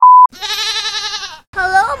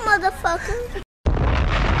motherfucker.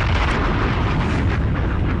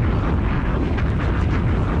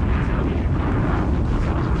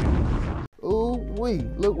 Ooh wee,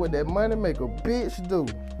 look what that money make a bitch do.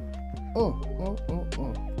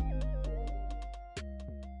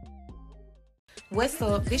 What's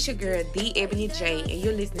up? This your girl, The Ebony J, and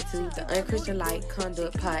you're listening to the Unchristian-like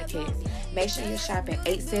Conduct Podcast. Make sure you're shopping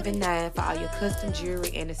 879 for all your custom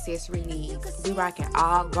jewelry and accessory needs. We rocking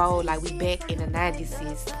all gold like we back in the 90s,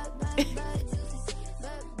 sis.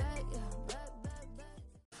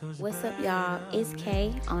 What's up, y'all? It's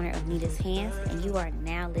Kay, owner of Nita's Hands, and you are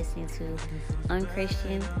now listening to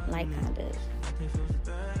Unchristian-like Conduct.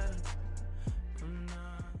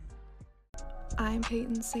 I'm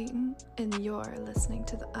Peyton Satan, and you're listening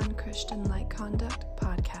to the Unchristian-like Conduct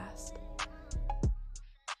Podcast.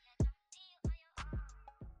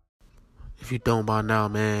 If you don't by now,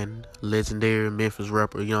 man, legendary Memphis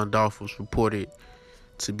rapper Young Dolph was reported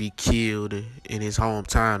to be killed in his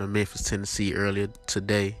hometown of Memphis, Tennessee earlier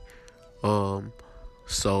today.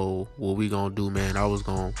 So what we gonna do, man, I was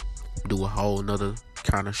gonna do a whole nother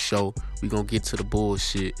kind of show. We gonna get to the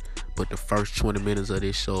bullshit, but the first 20 minutes of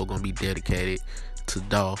this show are gonna be dedicated to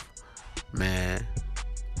Dolph. Man,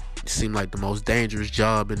 it seemed like the most dangerous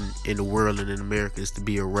job in the world and in America is to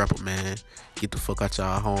be a rapper, man. Get the fuck out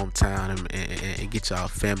y'all hometown and get y'all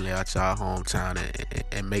family out y'all hometown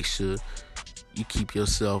and make sure you keep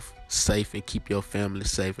yourself safe and keep your family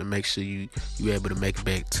safe, and make sure you able to make it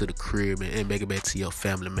back to the crib and make it back to your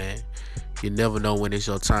family, man. You never know when it's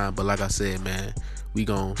your time, but like I said, man, we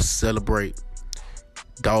gonna celebrate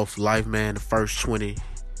Dolph's life, man. The first 20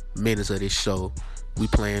 minutes of this show, we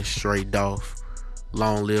playing straight Dolph.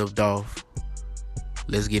 Long live Dolph.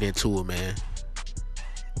 Let's get into it, man.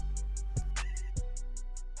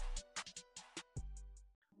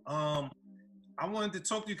 I wanted to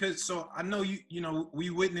talk to you because I know we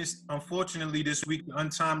witnessed, unfortunately, this week the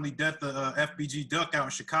untimely death of FBG Duck out in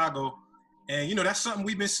Chicago, and that's something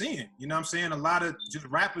we've been seeing. You know what I'm saying? A lot of just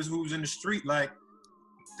rappers who's in the street, like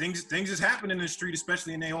things is happening in the street,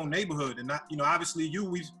 especially in their own neighborhood. And obviously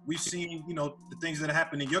we've seen the things that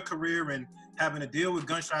happened in your career and having to deal with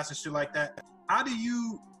gunshots and shit like that.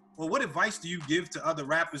 What advice do you give to other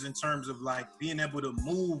rappers in terms of like being able to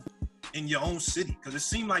move in your own city? Because it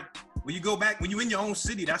seemed like when you're in your own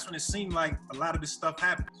city, that's when it seemed like a lot of this stuff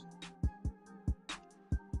happens.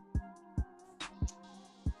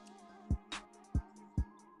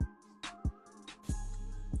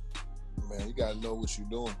 Man, you gotta know what you're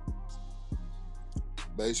doing.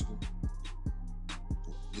 Basically,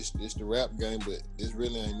 it's the rap game, but this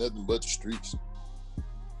really ain't nothing but the streets.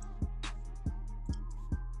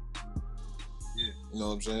 Yeah. You know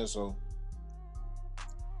what I'm saying? So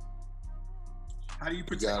how do you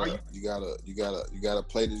protect? You gotta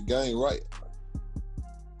play this game right.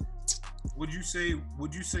 Would you say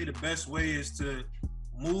the best way is to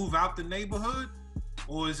move out the neighborhood,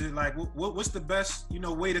 or is it like what's the best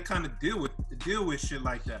way to kind of deal with shit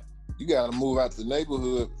like that? You gotta move out the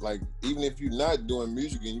neighborhood. Like, even if you're not doing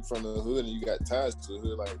music and you from the hood and you got ties to the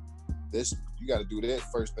hood, like this, you gotta do that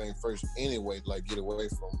first thing first anyway. Like, get away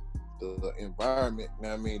from the environment. You know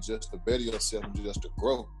what I mean? Just to better yourself and just to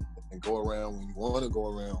grow and go around when you want to go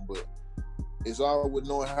around. But it's all with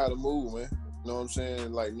knowing how to move, man. You know what I'm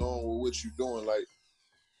saying? Like, knowing what you're doing. Like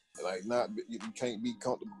not, you can't be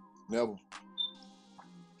comfortable. Never.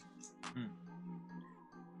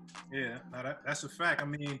 Yeah, that's a fact. I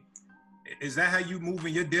mean, is that how you move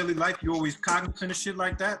in your daily life? You always cognizant of shit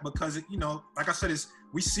like that? Because like I said,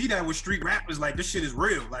 we see that with street rappers. Like, this shit is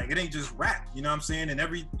real. Like, it ain't just rap. You know what I'm saying? And I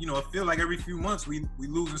feel like every few months we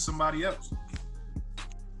losing somebody else.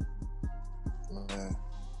 Man,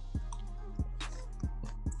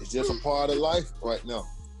 it's just a part of life right now.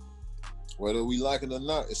 Whether we like it or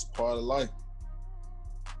not, it's a part of life.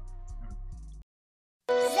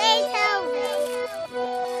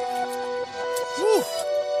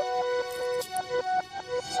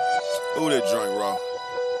 Ooh, that joint raw.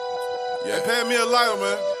 Yeah, pay me a lighter,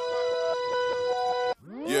 man.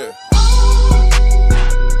 Yeah.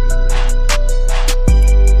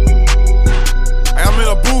 Hey, I'm in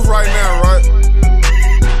a booth right now, right?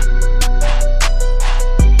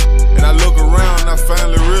 And I look around and I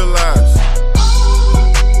finally realize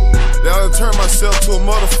that I done turned myself to a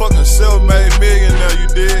motherfucking self-made millionaire, you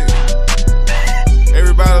dig?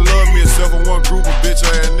 Everybody love me except for one group of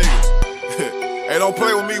bitch-ass niggas. Hey, don't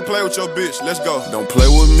play with me, play with your bitch. Let's go. Don't play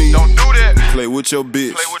with me. Don't do that. Play with your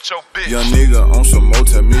bitch. Play with your bitch. Young nigga on some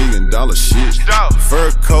multi-million-dollar shit.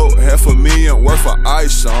 Fur coat, $500,000 worth of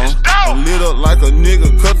ice on. I'm lit up like a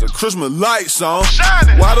nigga, cut the Christmas lights on.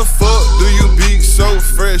 Why the fuck do you be so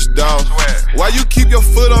fresh, dawg? Why you keep your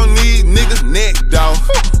foot on these niggas' neck, dawg?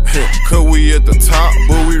 Cause we at the top,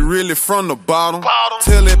 but we really from the bottom.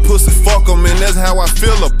 Tell that pussy fuck 'em, and that's how I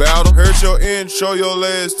feel about 'em. Heard your intro, your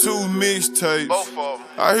last 2 mixtapes.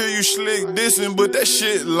 I hear you slick dissing, but that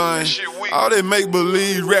shit lame. All that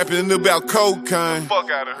make-believe rapping about cocaine.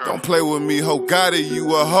 Don't play with me, ho, got it,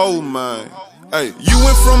 you a hoe, man. Hey, you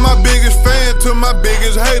went from my biggest fan to my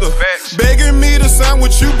biggest hater. Begging me to sign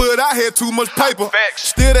with you, but I had too much paper.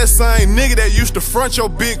 Still that same nigga that used to front your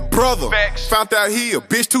big brother. Found out he a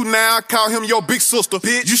bitch too, now I call him your big sister.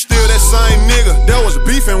 Bitch, you still that same nigga that was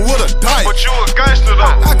beefing with a dyke. But you a gangster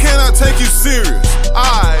though. I cannot take you serious.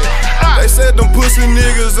 They said them pussy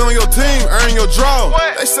niggas on your team earn your draw.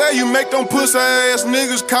 They say you make them pussy ass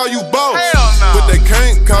niggas call you boss. But they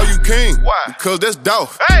can't call you king. Because that's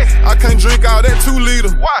Dolph. I can't drink all that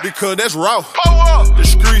 2-liter. Because that's raw. The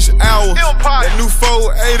streets hours. That new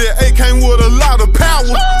 488 came with a lot of power.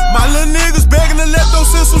 My little niggas begging to let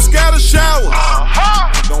those systems scatter showers.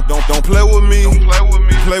 Don't play with me.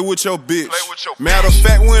 Play with your bitch. Matter of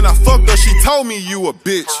fact, when I fucked her, she told me you a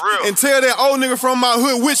bitch. And tell that old nigga from my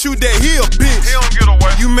hood with you that he a bitch.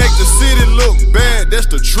 You make the city look bad, that's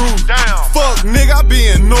the truth. Fuck nigga, I be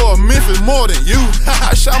in North Memphis more than you.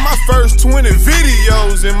 I shot my first 20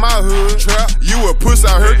 videos in my hood. Trap, you a puss,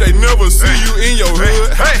 I heard they never see you in your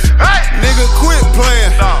hood. Nigga, quit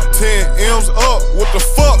playing. 10 M's up, what the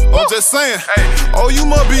fuck? I'm just saying. Oh, you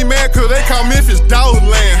must be mad cause they call Memphis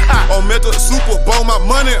Dogland. I'm at the Super Bowl, my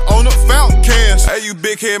money on the fountain cans. Hey, you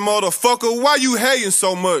big head motherfucker, why you hating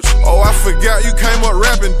so much? Oh, I forgot you came up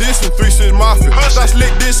rapping this in 3 6 Mafia. I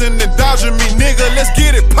slick this and then dodging me, nigga, let's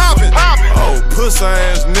get it poppin'. Oh, pussy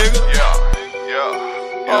ass nigga.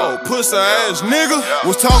 Oh, pussy ass nigga.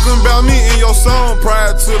 Was talking about me in your song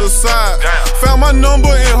prior to the side. Found my number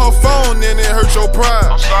in her phone and it hurt your pride.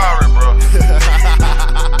 I'm sorry, bro.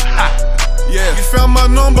 Yeah, you found my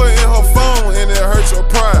number in her phone and it hurt your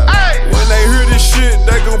pride. When they hear this shit,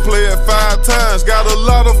 they gon' play it 5 times. Got a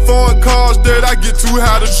lot of foreign cars that I get too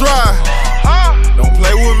high to drive. Don't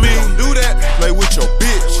play with me. Don't do that. Play with your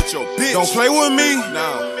bitch. Don't play with me.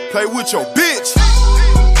 Play with your bitch.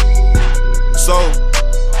 So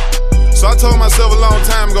I told myself a long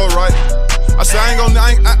time ago, right? I said I ain't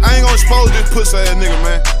gonna expose this pussy ass nigga,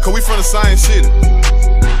 man. Cause we from the same city.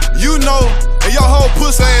 You know, and your whole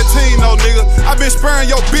pussy ass team know, nigga. I been sparing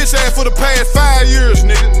your bitch ass for the past 5 years,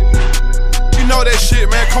 nigga. You know that shit,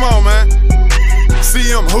 man. Come on, man.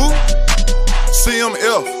 CM who?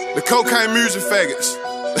 CMF. The cocaine music faggots.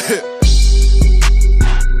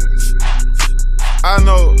 I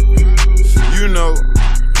know. You know.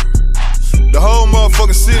 The whole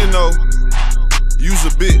motherfucking city know. You's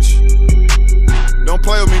a bitch. Don't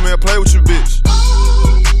play with me, man. Play with your bitch.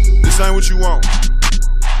 This ain't what you want.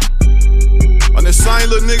 I'm that same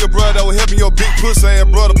little nigga, bro, that was helping your big pussy ass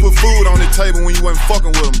brother put food on the table when you wasn't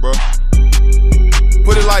fucking with him, bro.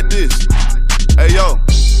 Put it like this. Hey, yo.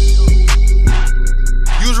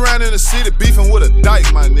 You was around in the city beefing with a dyke,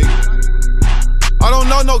 my nigga. I don't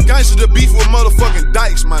know no gangsters that beef with motherfucking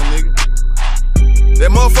dykes, my nigga. That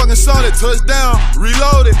motherfucking son that touched down,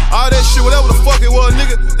 reloaded, all that shit, whatever the fuck it was,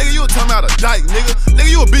 nigga. Nigga, you was talking about a dyke, nigga. Nigga,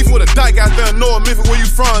 you a beef with a dyke out there in North Memphis, where you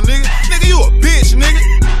from, nigga. Nigga, you a bitch, nigga.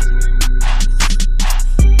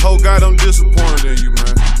 Oh God, I'm disappointed in you,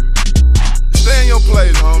 man. Stay in your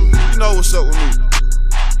place, homie. You know what's up with me.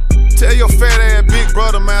 Tell your fat ass big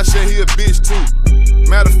brother, man, I said he a bitch too.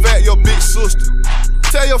 Matter of fact, your big sister.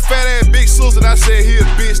 Tell your fat ass big sister that I said he a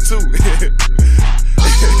bitch too.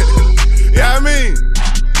 Yeah, I mean.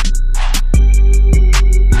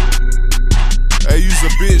 Hey, you's a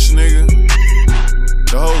bitch, nigga.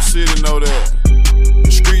 The whole city know that.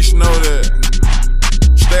 The streets know that.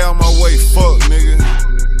 Stay out my way, fuck, nigga.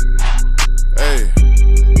 Hey.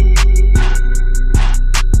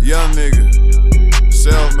 Young nigga.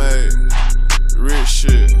 Self-made. Rich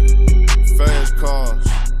shit. Fast cars.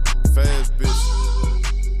 Fast bitches.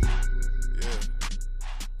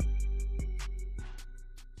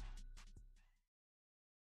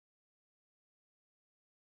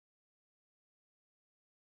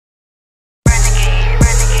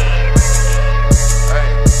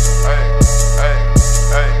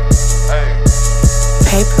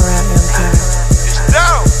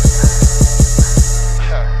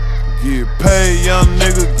 Get paid, young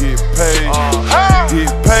nigga, get paid.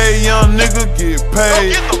 Get paid, young nigga, get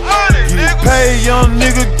paid. Get paid, young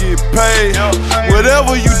nigga, get paid.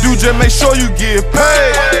 Whatever you do, just make sure you get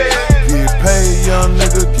paid. Get paid, young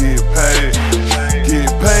nigga, get paid.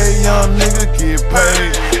 Get paid, young nigga, get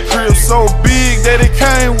paid. Crib so big that it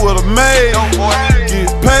came with a maid. Get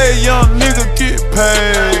paid, young nigga, get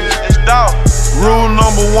paid. Rule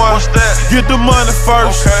number one, get the money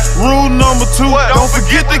first. Rule number two, don't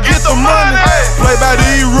forget to get the money. Play by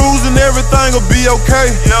these rules and everything will be okay.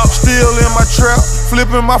 Still in my trap,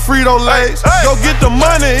 flipping my Frito-Lays. Go get the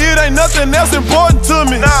money, it ain't nothing else important to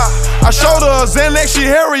me. I showed her a Xanax, she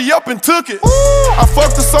hurry up and took it. I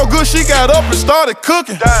fucked her so good, she got up and started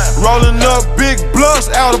cooking. Rolling up big blunts,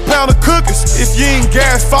 out a pound of cookies. If you ain't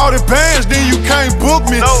gas 40 bands, then you can't book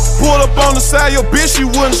me. Pulled up on the side, your bitch, she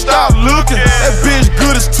wouldn't stop looking. That bitch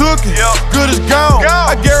good as tookin', good as gone.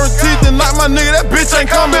 I guarantee tonight, my nigga, that bitch ain't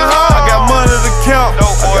coming home. I got money to count,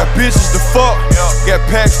 I got bitches to fuck, got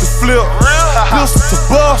packs to flip, pistols to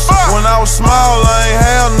bust. When I was small, I ain't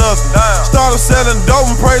have nothing. Started selling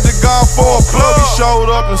dope and prayed to God for a plug. He showed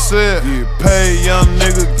up and said, get paid, young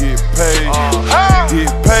nigga, get paid.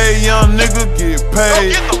 Get paid, young nigga, get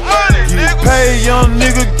paid. Get paid, young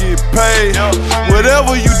nigga, get paid.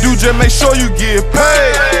 Whatever you do, just make sure you get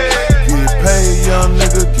paid. Get paid, young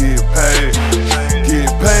nigga, get paid.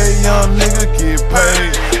 Get paid, young nigga, get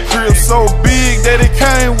paid. Crib so big that it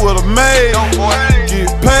came with a maid.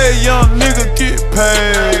 Get paid, young nigga, get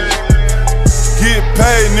paid. Get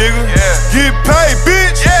paid, nigga. Get paid,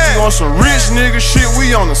 bitch. You on some rich nigga shit,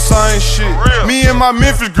 we on the same shit. Me and my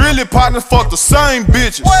Memphis Grilly partners fuck the same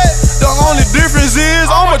bitches. The only difference is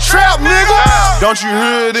I'm a trap nigga. Don't you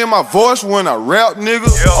hear it in my voice when I rap, nigga?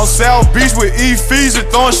 On South Beach with E-Fees and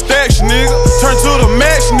throwing stacks, nigga. Turn to the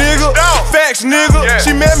max, nigga. Facts, nigga.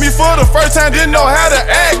 She met me for the first time, didn't know how to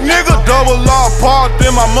act, nigga. Double law parked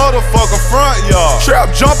in my motherfucking front yard.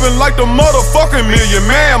 Trap jumping like the motherfucking Million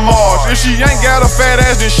Man March. If she ain't got a fat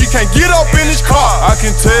ass, then she can't get up in this car. I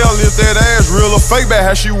can tell if that ass real or fake by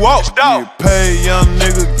how she walks. Get paid, young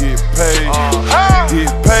nigga, get paid.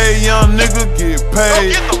 Get paid, young nigga, get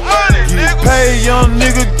paid. Get paid, young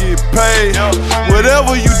nigga, get paid.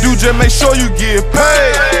 Whatever you do, just make sure you get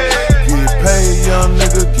paid. Get paid, young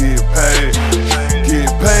nigga, get paid. Get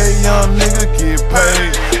paid, young nigga, get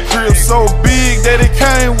paid. Crib so big that it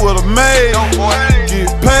came with a maid. Get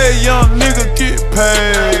paid, young nigga, get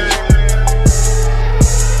paid.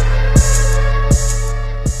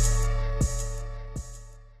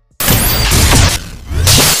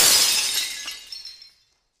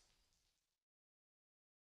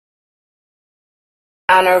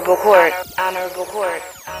 Honorable court. Honorable court.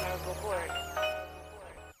 Honorable court.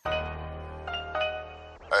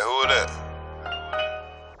 Hey, who is that?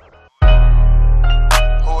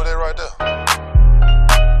 Who is that right there?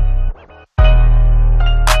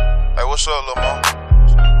 Hey, what's up, lil'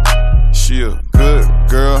 mom? She a good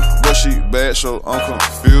girl, but she bad, so I'm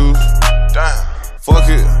confused. Damn. Fuck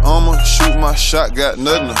it, I'ma shoot my shot, got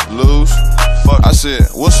nothing to lose. I said,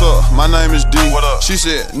 what's up? My name is D. What up? She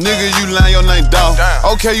said, nigga, you lying, your name Dolph.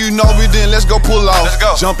 Okay, you know me, then let's go pull off. Let's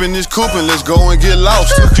go. Jump in this coupe and let's go and get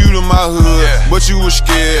lost. Took you to my hood, but you was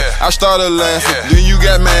scared. I started laughing, then you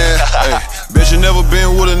got mad. Hey, bet you never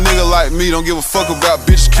been with a nigga like me. Don't give a fuck about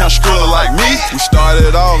bitches count skrilla like me. We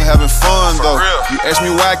started off having fun though. You asked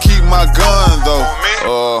me why I keep my gun though.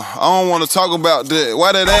 I don't wanna talk about that.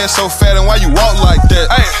 Why that ass so fat and why you walk like that?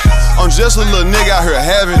 I'm just a little nigga out here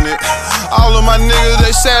having it. All of my niggas,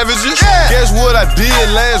 they savages. Guess what I did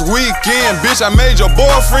last weekend? Bitch, I made your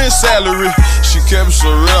boyfriend's salary. She kept it so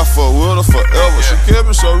real, I fuck with her forever. She kept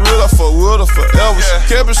it so real, I fuck with her forever.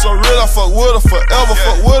 She kept it so real, I fuck with her forever.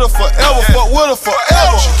 Fuck with her forever, fuck with her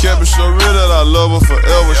forever. She kept it so real that I love her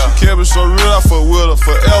forever. She kept it so real, I fuck with her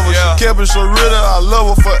forever. She kept it so real that I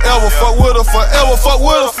love her forever. Fuck with her forever, fuck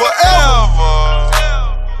with her forever.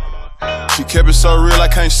 She kept it so real, I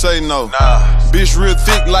can't say no. Bitch real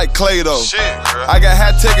thick like Clay though. I got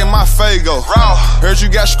high tech in my Fago. Heard you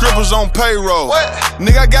got strippers on payroll.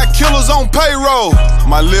 Nigga, I got killers on payroll.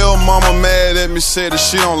 My lil' mama mad at me, said that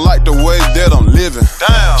she don't like the way that I'm living.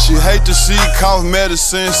 She hate to see cough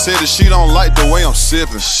medicine, said that she don't like the way I'm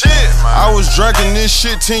sipping. I was drinking this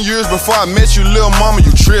shit 10 years before I met you, lil' mama,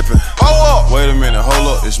 you tripping. Wait a minute, hold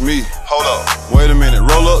up, it's me. Hold up. Wait a minute,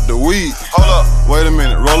 roll up the weed. Hold up. Wait a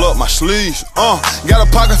minute, roll up my sleeves. Got a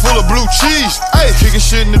pocket full of blue cheese. Ayy, kicking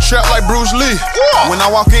shit in the trap like Bruce Lee. When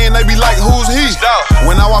I walk in, they be like, who's he?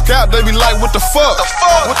 When I walk out, they be like, what the fuck?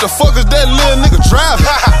 What the fuck is that little nigga driving?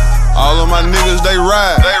 All of my niggas, they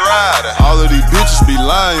ride. All of these bitches be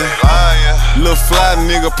lying. Lil' fly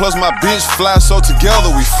nigga, plus my bitch fly, so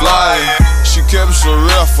together we flying. She kept it so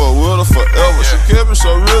real, I fuck with her forever. She kept it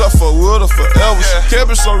so real, I fuck with her forever. She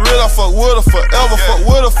kept it so real, I fuck with her forever. Fuck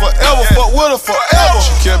with her forever, fuck with her forever.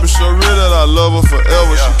 She kept it so real that I love her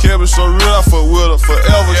forever. She kept it so real, I fuck with her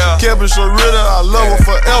forever. She kept it so real that I love her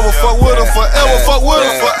forever. Fuck with her forever, fuck with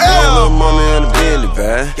her forever. Little mama in the Bentley,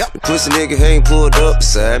 man. The pussy nigga ain't pulled up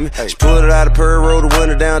beside me. She pulled it out of Pearl, rolled the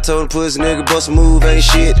window down, told the pussy nigga bust a move, ain't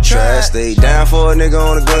shit to try. Stayed down for a nigga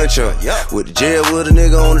on a gun truck. With the jail with a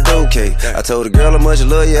nigga on the dope cake. I told the girl how much I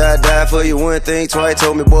love you, I die for you. One thing twice,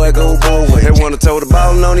 told me boy go both ways. Everyone told her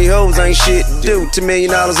ballin' on these hoes ain't shit to do. $2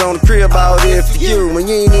 million on the crib out there for you. When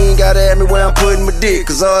you ain't even gotta ask me where I'm putting my dick,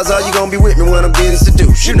 cause odds are you gon' be with me when I'm getting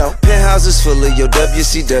seduced, you know. Penthouses full of your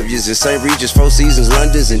WCWs and St. Regis, Four Seasons,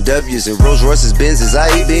 Londons and W's and Rolls Royces, Benzes,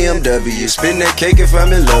 I.E. BMW. Spin that cake if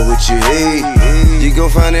I'm in love with you, hey. You gon'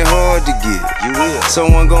 find it hard to get. You will.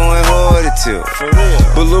 Someone going hard to tell.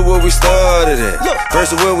 But look where we started at.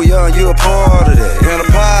 First of where we are, you a part of that. And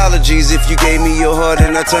apologies if you gave me your heart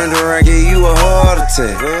and I turned around and gave you a heart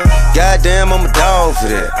attack. Goddamn, I'm a dog for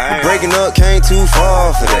that. Breaking up came too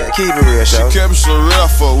far for that. Keep it real, y'all. She kept it so real, I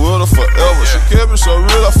fuck with her forever. She kept it so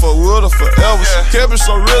real, I fuck with her forever. She kept it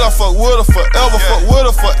so real, I fuck with her forever. Fuck with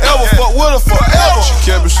her forever, fuck with her forever. She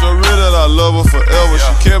kept it so real that I love her forever.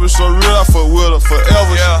 She kept it so real, I fuck with her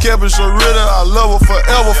forever. She kept it so real that I love her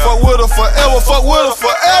forever. Fuck with her forever, fuck with her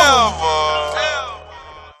forever.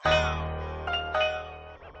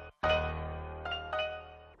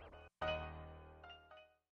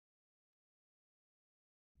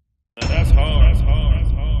 That's hard.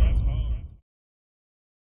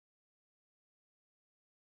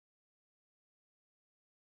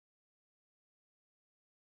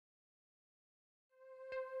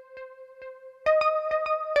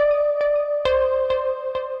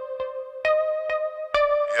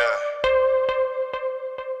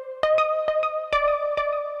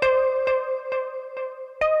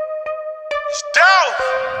 It's Dolph!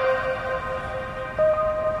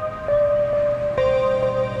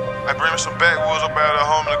 I bring me some backwoods up out of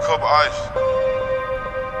home and a cup of ice.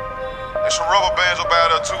 There's some rubber bands up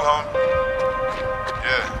out there too, homie.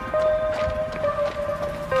 Yeah.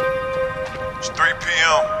 It's 3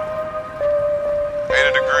 p.m.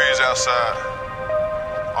 80 degrees outside.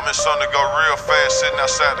 I'm in something to go real fast sitting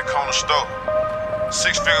outside the corner store.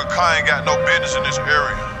 6-figure car ain't got no business in this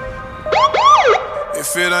area.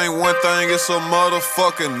 If it ain't one thing, it's a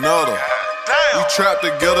motherfucking nutter. We trapped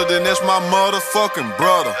together, then that's my motherfucking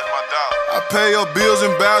brother. I pay her bills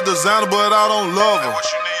and buy designer, but I don't love her.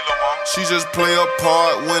 She just play a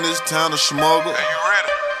part when it's time to smuggle.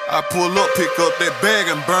 I pull up, pick up that bag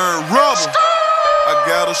and burn rubber. I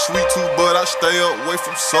got a sweet tooth, but I stay away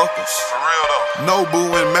from suckers. For real though. Nobu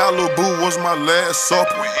and Malibu was my last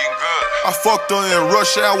supper. We eating good. I fucked her in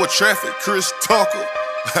rush hour traffic, Chris Tucker.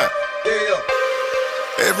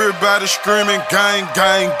 Everybody screaming gang,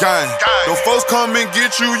 gang, gang. The folks come and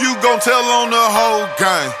get you, you gon' tell on the whole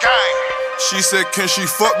gang. She said, can she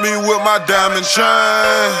fuck me with my diamond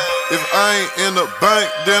chain? If I ain't in the bank,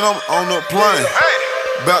 then I'm on the plane.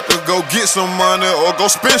 About to go get some money or go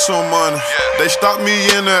spend some money. They stopped me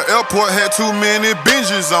in the airport, had too many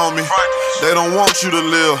binges on me. They don't want you to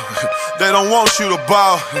live, they don't want you to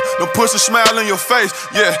ball. Them pussy smile in your face,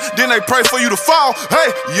 yeah, then they pray for you to fall. Hey,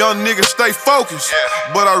 young nigga, stay focused,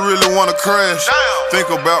 but I really wanna crash. Think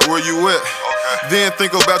about where you at, then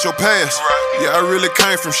think about your past. Yeah, I really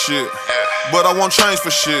came from shit, but I won't change for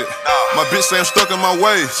shit. My bitch say I'm stuck in my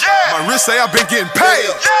ways, my wrist say I've been getting paid.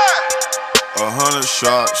 100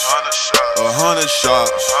 shots, 100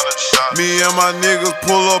 shots. Me and my niggas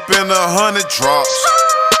pull up in 100 drops.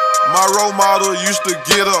 My role model used to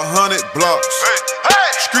get 100 blocks.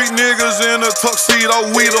 Street niggas in a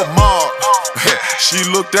tuxedo, we the mob. She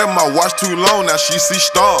looked at my watch too long, now she see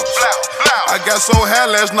stars. I got so high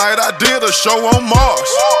last night, I did a show on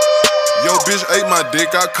Mars. Yo, bitch ate my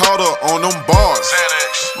dick, I caught her on them bars.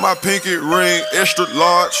 My pinky ring, extra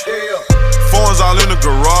large. Phones all in the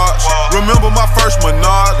garage. Remember my first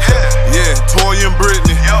Menard? Yeah, Toy and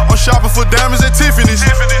Britney. I'm shopping for diamonds at Tiffany's.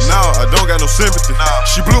 Nah, I don't got no sympathy.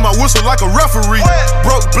 She blew my whistle like a referee.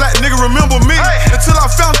 Broke black nigga, remember me? Until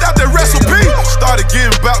I found out that recipe. Started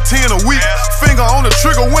getting about 10 a week. Finger on the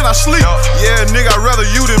trigger when I sleep. Yeah, nigga, I'd rather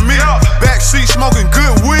you than me. Backseat smoking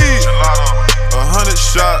good weed. 100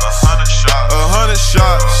 shots. 100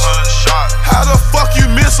 shots. How the fuck you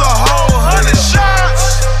miss a whole 100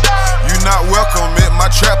 shots? You not welcome at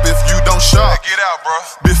my trap if you don't shop. Get out, bro.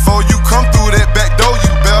 Before you come through that back door,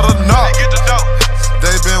 you better knock.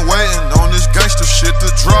 They been waiting on this gangster shit to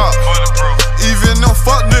drop.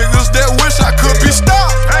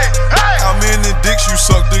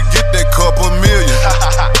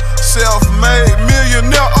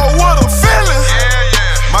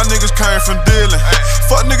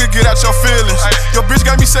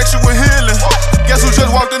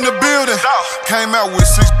 Came out with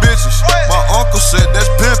 6 bitches. My uncle said that's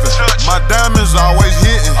pimpin'. My diamonds always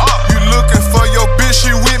hitting. You looking for your bitch,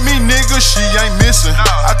 she with me, nigga, she ain't missing.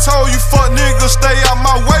 I told you fuck niggas, stay out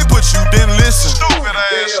my way, but you didn't listen. Stupid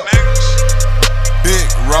ass niggas. Big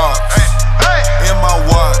rocks in my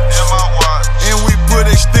watch. And we put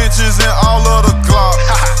extensions in all of the Glock.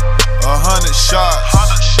 100 shots.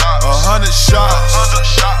 100 shots.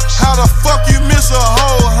 How the fuck you miss a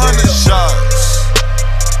whole 100 shots?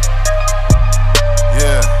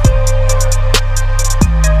 Yeah.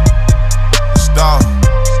 Stop.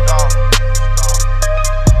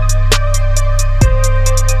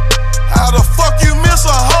 How the fuck you miss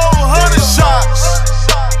a whole 100 shots?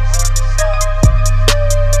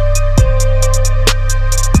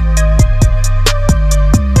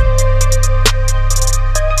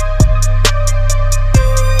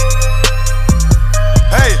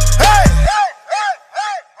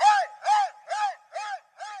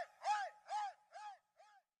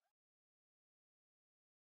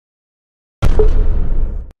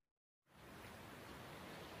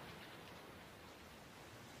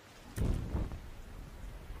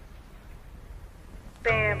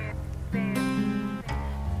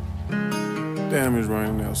 Damn, it's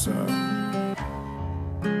raining outside.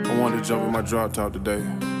 I wanted to jump in my drop top today.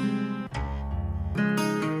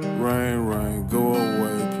 Rain, rain, go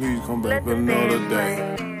away. Please come back another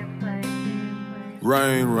day.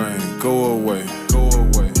 Rain, rain, go away. Go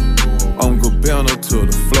away. I'm Gabbana to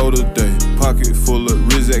the flow today. Pocket full of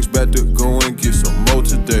Rizzax, about to go and get some more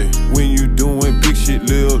today. When you doing big shit,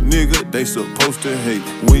 lil' nigga, they supposed to hate.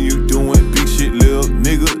 When you doing big shit, lil'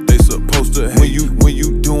 nigga, they supposed to hate. When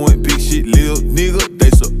you doing big shit, lil' nigga,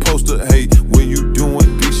 they supposed to hate. When you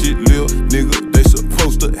doing big shit, lil' nigga, they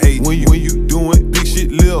supposed to hate. When you doing big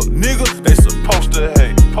shit, lil' nigga, they supposed to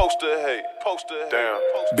hate. Supposed to hate. Supposed to hate. Damn.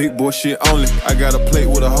 Big boy shit only. I got a plate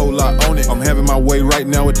with a whole lot on it. I'm having my way right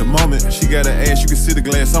now at the moment. She got an ass, you can see the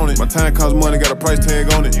glass on it. My time costs money, got a price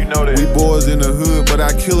tag on it. You know that. We boys in the hood, but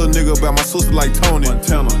I kill a nigga about my sister like Tony.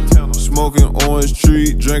 Montana. Smoking orange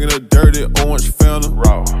tree, drinking a dirty orange Fanta.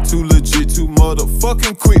 Raw. Too legit, too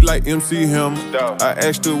motherfucking quick like MC Hammer. I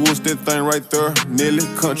asked her what's that thing right there. Nelly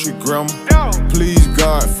country grammar. Please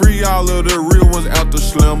God, free all of the real ones out the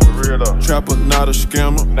slammer. Trapper, not a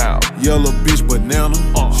scammer. Yellow bitch banana.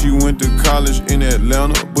 She went to college in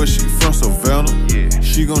Atlanta, but she from Savannah.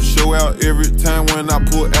 She gon' show out every time when I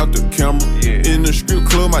pull out the camera. In the strip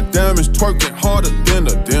club, my diamonds twerking harder than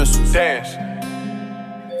the dancers.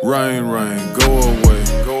 Rain, rain, go away.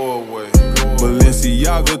 Go away.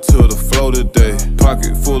 Balenciaga to the flow today.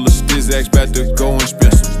 Pocket full of Stizzax, about to go and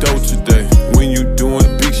spend some dough today. When you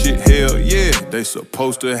doing big shit, hell yeah, they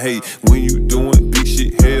supposed to hate. When you doing big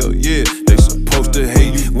shit, hell yeah, they supposed to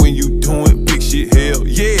hate. When you doing big shit, hell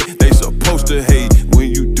yeah, they supposed to hate.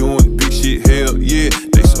 When you doing big shit, hell yeah,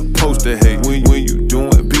 they supposed to hate. When you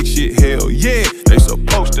doing big shit, hell yeah, they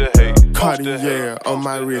supposed to hate. Cartier on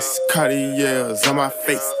my wrist, Cartiers on my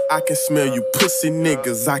face. I can smell you pussy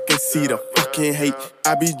niggas, I can see the fucking hate.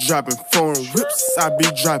 I be dropping foreign whips, I be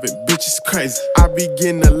dropping bitches crazy. I be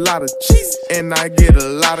getting a lot of cheese, and I get a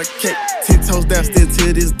lot of cake. 10 toes down still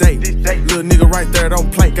to this day. Little nigga right there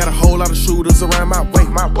don't play. Got a whole lot of shooters around my way.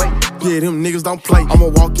 Yeah, them niggas don't play. I'm a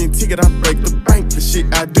walk-in ticket, I break the bank. The shit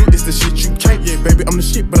I do is the shit you can't. Yeah, baby, I'm the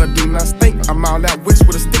shit, but I do not stink. I'm all out west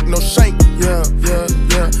with a stick, no shank. Yeah.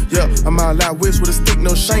 I'm all out west with a stick,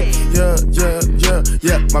 no shank. Yeah.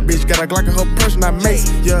 My bitch got a Glock in her purse, not mace.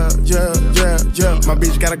 Yeah. My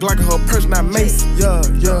bitch got a Glock in her purse, not mace. Yeah.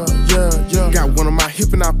 Got one on my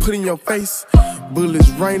hip and I put in your face. Bullets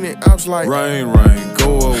raining, I was like, rain, rain,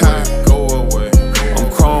 go away, go away. I'm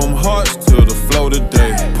chrome hearts to the flow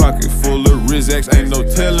today. Pocket full of Rizzax, ain't no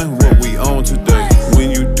telling what we on today.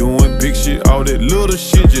 When you doing big shit, all that little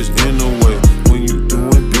shit just in the way. When you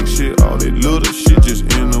doing big shit, all that little shit just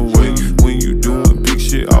in the way. When you doing big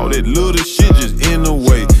shit, all that little shit just in the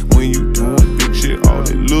way. When you doing big shit, all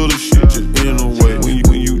that little shit just in the way.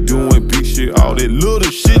 When you doing big shit, all that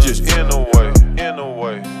little shit just in the way. In the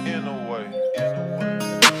way. In the way.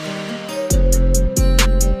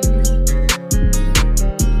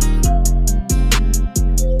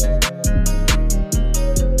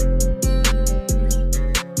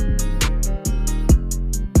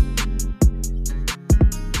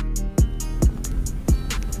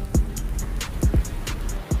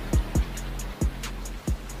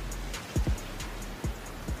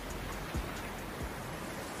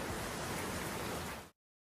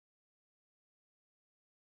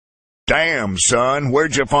 Damn, son,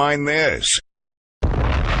 where'd you find this?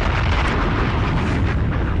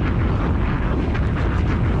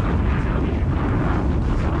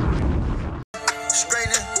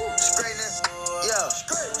 Straightening,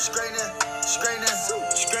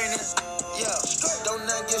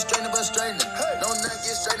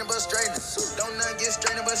 straightening. Don't none get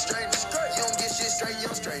straightening but straightening. You don't get shit straight, you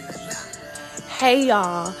don't straighten it. Hey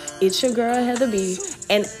y'all, it's your girl Heather B,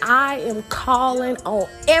 and I am calling on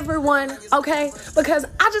everyone, okay? Because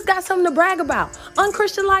I just got something to brag about.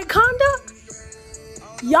 Unchristian-like conduct?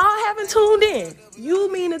 Y'all haven't tuned in.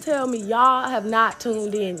 You mean to tell me y'all have not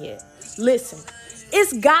tuned in yet? Listen,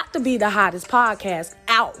 it's got to be the hottest podcast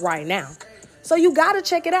out right now. So you got to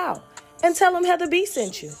check it out and tell them Heather B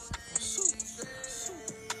sent you.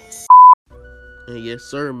 And yes,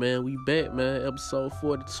 sir, man, we back, man. Episode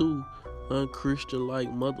 42. Unchristian-like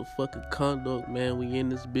motherfucking conduct, man. We in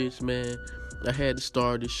this bitch, man. I had to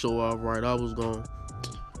start this show off right.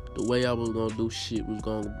 The way I was gonna do shit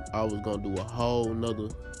I was gonna do a whole nother,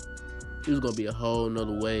 it was gonna be a whole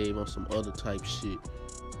nother wave on some other type shit.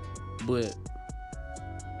 But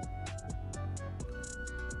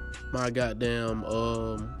my goddamn,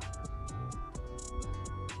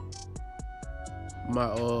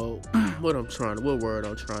 what word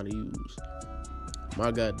I'm trying to use? My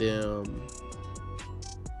goddamn,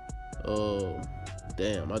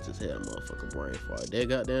 damn, I just had a motherfucking brain fart. That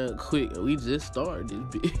goddamn quick, and we just started this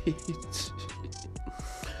bitch.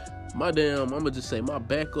 I'ma just say my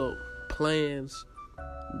backup plans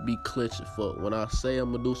be clutch as fuck. When I say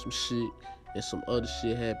I'm gonna do some shit and some other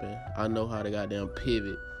shit happen, I know how to goddamn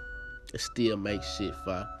pivot and still make shit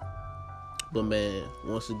fire. But man,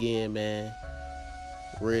 once again, man,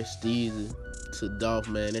 rest easy to Dolph,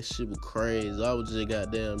 man. That shit was crazy. I was just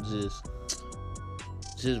goddamn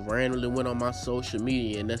just randomly went on my social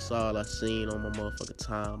media, and that's all I seen on my motherfucking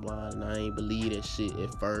timeline, and I ain't believe that shit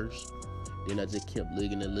at first. Then I just kept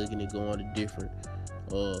looking and going to different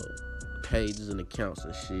pages and accounts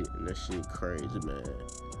and shit, and that shit crazy, man.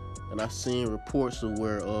 And I seen reports of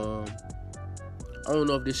where I don't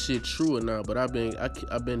know if this shit true or not, but I've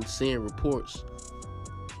been seeing reports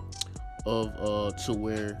of to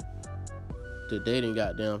where that they done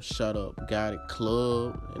goddamn shot up Guided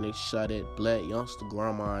Club, and they shot at black youngster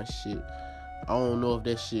grandma and shit. I don't know if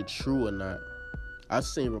that shit true or not. I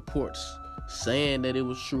seen reports saying that it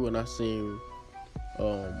was true, and I seen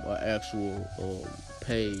an actual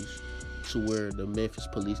page to where the Memphis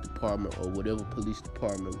Police Department or whatever police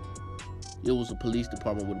department, it was a police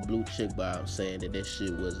department with a blue check by them saying that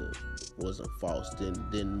shit wasn't false.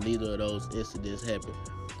 Then neither of those incidents happened.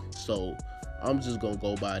 So I'm just gonna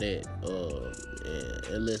go by that,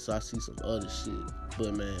 unless I see some other shit.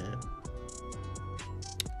 But man,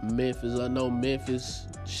 Memphis, I know Memphis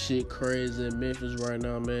shit crazy in Memphis right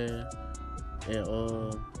now, man. And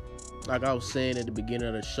like I was saying at the beginning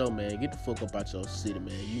of the show, man, get the fuck up out your city,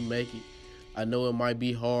 man. You make it. I know it might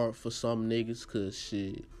be hard for some niggas, cause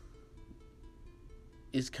shit,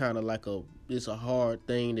 it's kind of like it's a hard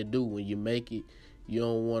thing to do when you make it. You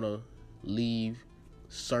don't want to leave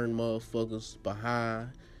certain motherfuckers behind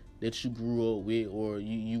that you grew up with, or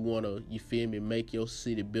you want to, you feel me, make your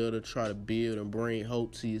city better, try to build and bring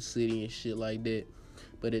hope to your city and shit like that.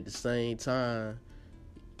 But at the same time,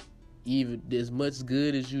 even as much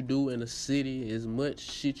good as you do in a city, as much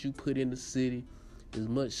shit you put in the city, as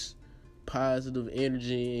much positive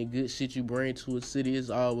energy and good shit you bring to a city, it's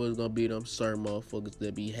always gonna be them certain motherfuckers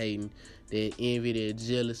that be hating, that envy, that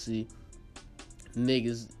jealousy.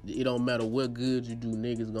 Niggas, it don't matter what good you do,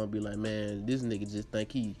 niggas gonna be like, man, this nigga just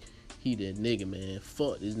think he that nigga, man.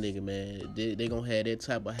 Fuck this nigga, man. They gonna have that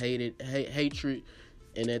type of hatred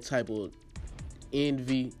and that type of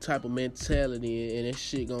envy type of mentality, and that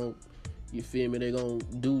shit gonna, you feel me, they gonna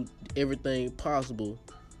do everything possible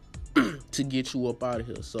to get you up out of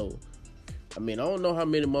here. So I mean, I don't know how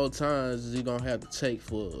many more times is it gonna have to take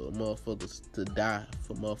for motherfuckers to die,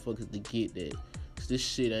 for motherfuckers to get that. Cause this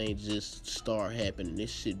shit ain't just start happening.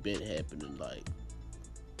 This shit been happening, like,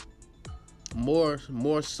 more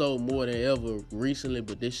than ever recently,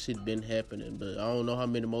 but this shit been happening. But I don't know how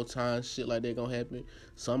many more times shit like that gonna happen.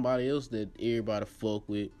 Somebody else that everybody fuck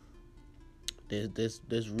with,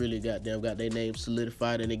 that's really got their name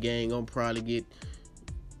solidified in the gang, gonna probably get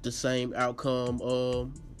the same outcome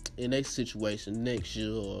in their situation next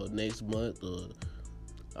year or next month, or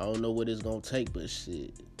I don't know what it's gonna take, but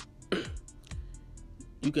shit.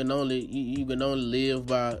 You can only live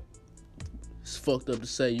by, it's fucked up to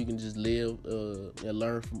say, you can just live and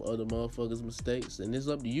learn from other motherfuckers' mistakes, and it's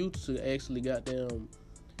up to you to actually goddamn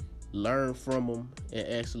learn from them and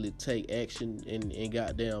actually take action and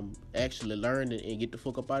goddamn actually learn it and get the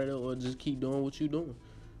fuck up out of there, or just keep doing what you doing.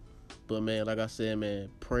 But man, like I said, man,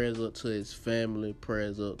 prayers up to his family,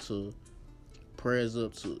 prayers up to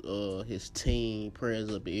his team,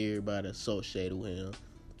 prayers up to everybody associated with him.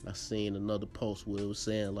 I seen another post where it was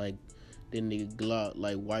saying like That nigga Glock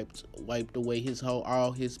like wiped away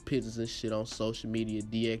all his pictures and shit on social media,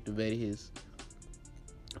 deactivated his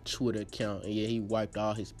Twitter account, and yeah, he wiped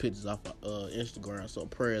all his pictures off of Instagram. So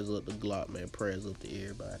prayers up to Glock, man. Prayers up to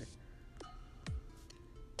everybody.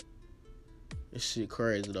 This shit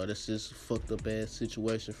crazy though. That's just a fucked up ass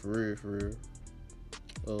situation for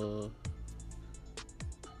real.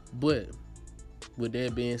 But with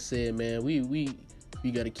that being said, man, we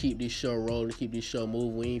gotta keep this show rolling, keep this show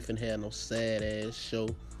moving. We ain't finna have no sad ass show.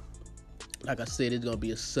 Like I said, it's gonna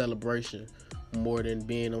be a celebration more than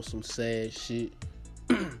being on some sad shit.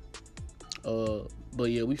 But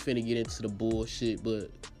yeah, we finna get into the bullshit. But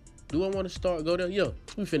do I want to go there? Yeah,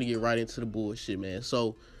 we finna get right into the bullshit, man.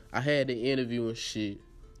 So I had the interview and shit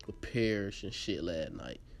with Parrish and shit last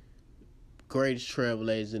night. Greatest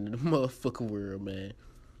travel agent in the motherfucking world, man.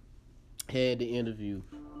 Had the interview.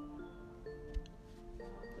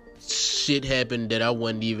 Shit happened that I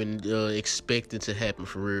wasn't even expecting to happen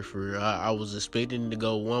for real. I was expecting it to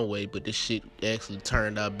go one way, but this shit actually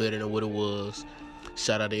turned out better than what it was.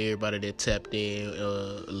 Shout out to everybody that tapped in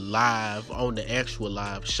live, on the actual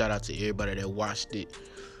live. Shout out to everybody that watched it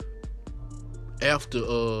after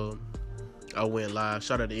I went live.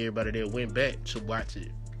 Shout out to everybody that went back to watch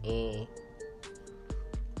it.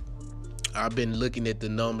 I've been looking at the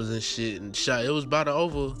numbers and shit, and it was about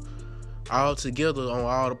over all together on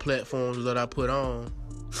all the platforms that I put on.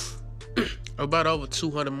 About over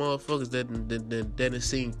 200 motherfuckers that have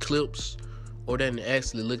seen clips or that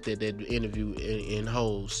actually looked at that interview in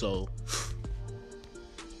whole. So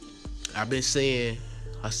I've been saying,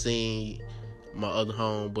 I seen my other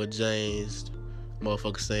homeboy James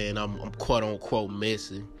motherfucker saying I'm quote unquote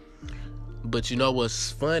messy. But you know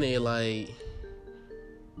what's funny? Like,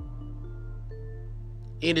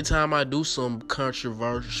 anytime I do some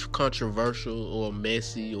controversial or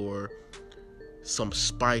messy or some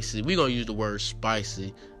spicy, we gonna use the word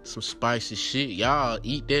spicy, some spicy shit, y'all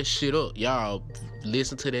eat that shit up. Y'all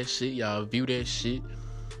listen to that shit. Y'all view that shit.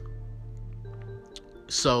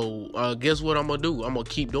 So guess what I'm gonna do? I'm gonna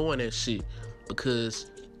keep doing that shit, because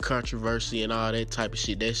controversy and all that type of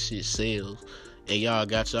shit, that shit sells. And y'all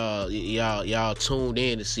got y'all tuned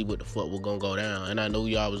in to see what the fuck was gonna go down. And I knew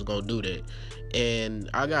y'all was gonna do that. And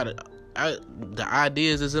the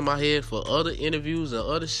ideas is in my head for other interviews and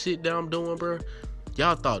other shit that I'm doing, bro.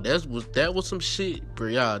 Y'all thought that was some shit, bro.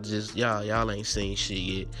 Y'all ain't seen shit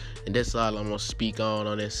yet. And that's all I'm gonna speak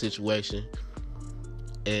on that situation.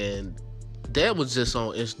 And that was just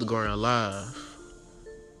on Instagram Live.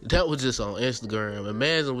 That was just on Instagram.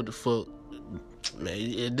 Imagine what the fuck,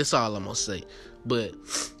 man. That's all I'm gonna say. But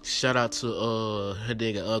shout out to her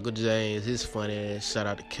nigga Uncle James, his funny ass. Shout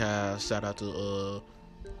out to Kyle. Shout out to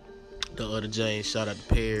the other James. Shout out to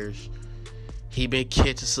Parrish. He been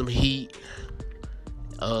catching some heat.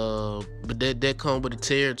 But that come with the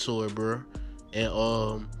territory, bro. And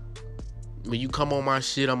when you come on my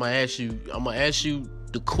shit, I'm gonna ask you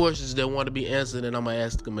the questions that want to be answered, and I'm gonna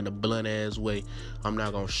ask them in a blunt ass way. I'm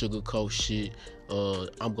not gonna sugarcoat shit.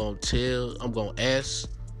 I'm gonna ask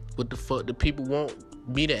what the fuck the people want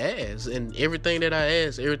me to ask. And everything that I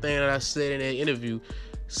asked, everything that I said in that interview,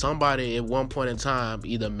 somebody at one point in time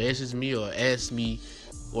either messaged me or asked me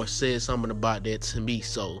or said something about that to me.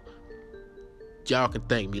 So y'all can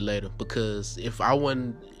thank me later, because if I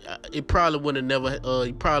wasn't, you probably would have never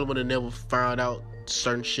found out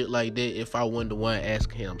certain shit like that if I wasn't the one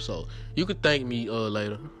asking him. So you could thank me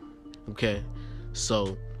later. Okay,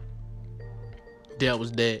 so that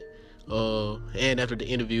was that. And after the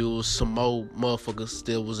interview, some more motherfuckers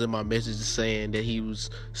still was in my messages saying that he was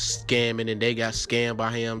scamming and they got scammed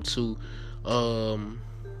by him too. I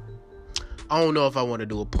don't know if I want to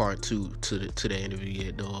do a part 2 to the interview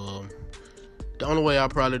yet though. The only way I'll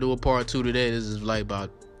probably do a part 2 to that is like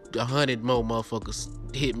about 100 more motherfuckers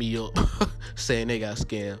hit me up saying they got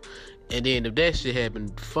scammed. And then if that shit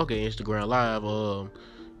happened, fuck it, Instagram Live,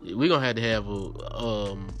 we gonna have to have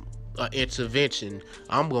a intervention.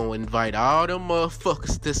 I'm gonna invite all them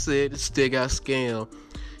motherfuckers that said that still got scammed,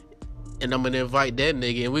 and I'm gonna invite that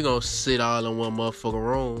nigga, and we gonna sit all in one motherfucking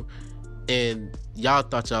room. And y'all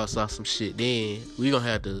thought y'all saw some shit then. I'm gonna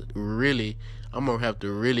have to really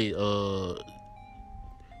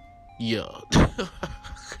yeah.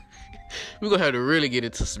 We're gonna have to really get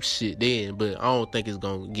into some shit then, but I don't think it's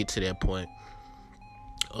gonna get to that point.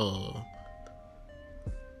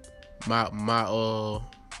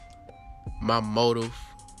 My motive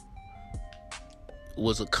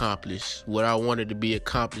was accomplished. What I wanted to be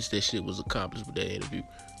accomplished, that shit was accomplished with that interview.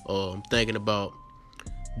 I'm thinking about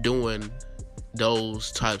doing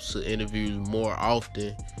those types of interviews more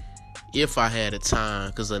often, if I had a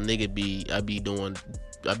time, cause I be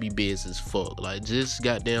busy as fuck. Like, just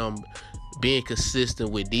goddamn being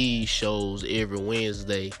consistent with these shows every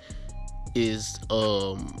Wednesday is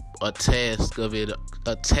a task of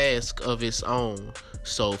its own.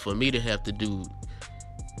 So for me to have to do,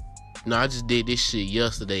 I just did this shit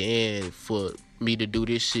yesterday, and for me to do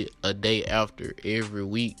this shit a day after every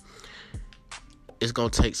week, it's gonna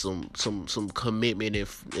take some commitment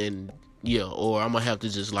and yeah, or I'm gonna have to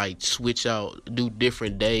just like switch out, do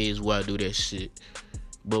different days while I do that shit.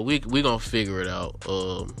 But we gonna figure it out.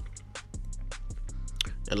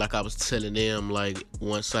 And like I was telling them, like,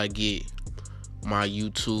 once I get my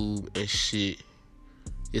YouTube and shit,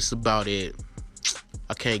 it's about it.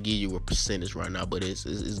 I can't give you a percentage right now, but it's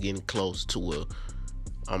getting close to where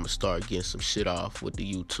I'm gonna start getting some shit off with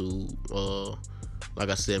the YouTube. Like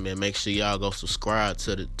I said, man, make sure y'all go subscribe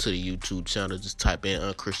to the YouTube channel. Just type in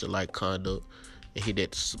Unchristian-like conduct and hit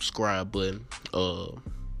that subscribe button. All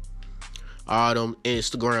them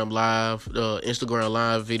Instagram live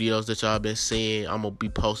videos that y'all been seeing, I'm gonna be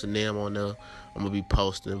posting them on there. I'm gonna be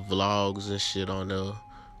posting vlogs and shit on there.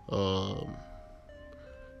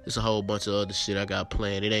 There's a whole bunch of other shit I got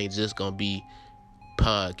planned. It ain't just gonna be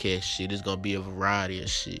podcast shit. It's gonna be a variety of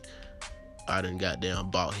shit. I done goddamn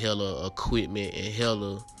bought hella equipment and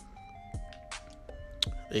hella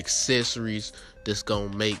accessories that's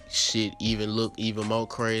gonna make shit look even more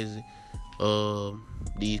crazy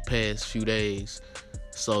these past few days.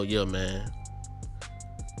 So yeah, man,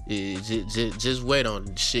 just wait on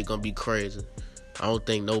it. Shit gonna be crazy. I don't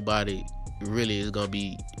think nobody really is gonna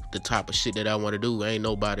be the type of shit that I want to do. Ain't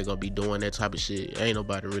nobody gonna be doing that type of shit. Ain't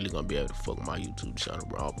nobody really gonna be able to fuck my YouTube channel,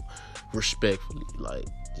 bro. Respectfully, like,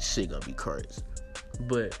 this shit gonna be crazy.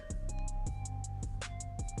 But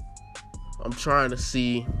I'm trying to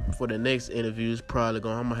see for the next interviews. I'm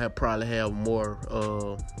gonna probably have more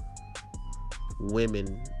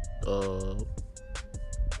women.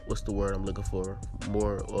 What's the word I'm looking for?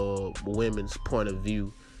 More women's point of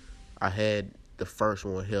view. I had the first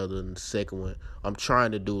one held and the second one. I'm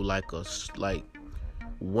trying to do like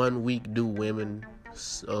 1 week do women,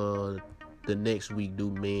 the next week do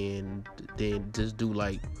men, then just do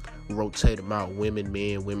like rotate them out, women,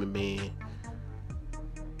 men.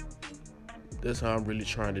 That's how I'm really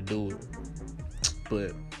trying to do it.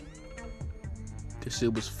 But this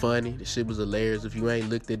shit was funny. This shit was hilarious. If you ain't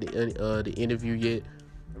looked at the interview yet,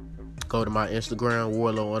 go to my Instagram,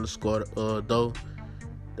 Warlow_though.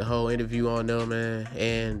 The whole interview on there, man,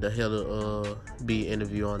 and the hella be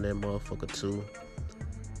interview on that motherfucker too.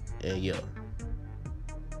 And yeah,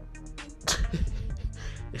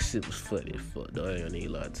 this shit was funny as fuck though. I ain't gonna need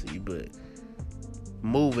to lie to you. But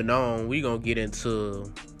moving on, we gonna get into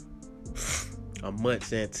a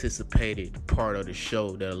much anticipated part of the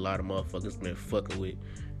show that a lot of motherfuckers been fucking with.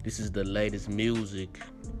 This is the latest music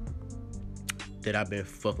that I've been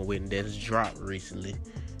fucking with and that's dropped recently.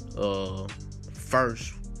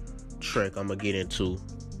 First track I'm gonna get into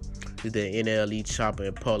is the NLE Chopper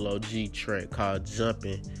and Polo G track called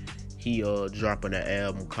Jumpin'. He dropping an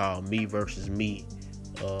album called Me Versus Me.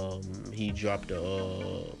 He dropped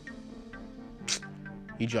the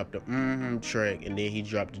track, and then he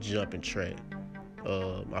dropped the Jumpin' track.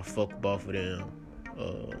 I fuck both of them.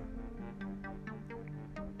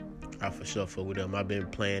 I for sure fuck with them. I've been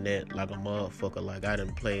playing that like a motherfucker. Like, I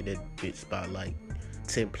done played that bitch about like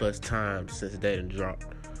 10 plus times since that done dropped.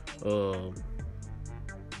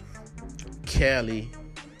 Callie,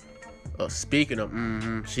 speaking of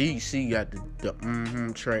she got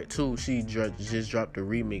the track too. She just dropped a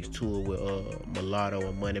remix to it with Mulatto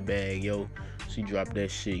and Moneybagg Yo. She dropped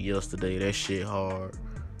that shit yesterday. That shit hard.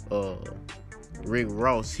 Rick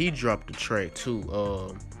Ross, he dropped the track too.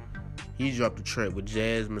 He dropped the track with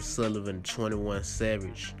Jasmine Sullivan and 21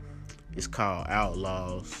 Savage. It's called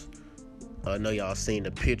Outlaws. I know y'all seen the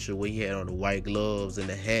picture where he had on the white gloves and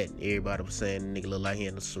the hat, and everybody was saying the nigga look like he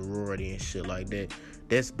in a sorority and shit like that.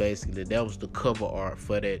 That was the cover art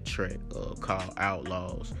for that track called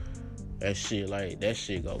Outlaws. That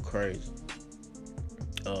shit go crazy.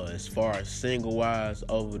 As far as single wise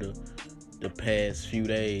over the past few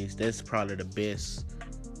days, that's probably the best.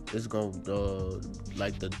 It's gonna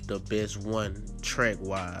like the best one track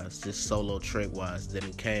wise, just solo track wise that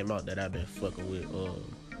it came out that I've been fucking with.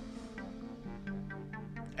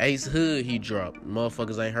 Ace Hood, he dropped.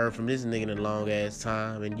 Motherfuckers ain't heard from this nigga in a long ass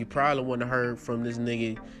time, and you probably wouldn't have heard from this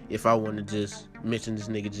nigga if I wouldn't have just mentioned this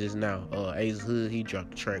nigga just now. Ace Hood, he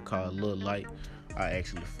dropped a track called Lil Light. I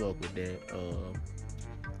actually fuck with that.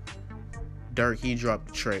 Dirk, he dropped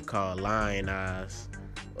a track called Lion Eyes.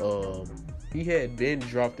 He had been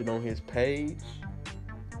dropped it on his page,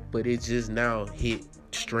 but it just now hit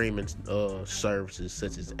streaming services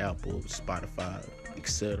such as Apple, Spotify,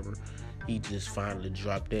 etc. He just finally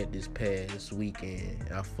dropped that this past weekend.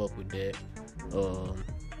 I fuck with that.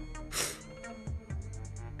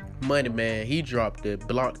 Money Man, he dropped the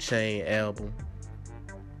Blockchain album.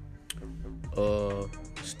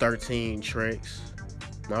 It's 13 tracks.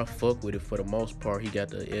 I fuck with it for the most part. He got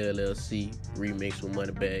the LLC remix with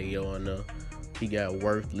Moneybagg Yo on there. He got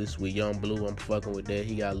Worthless with Young Blue. I'm fucking with that.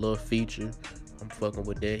 He got Lil Feature. I'm fucking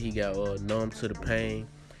with that. He got Numb to the Pain.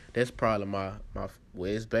 That's probably my well,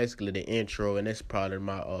 it's basically the intro, and that's probably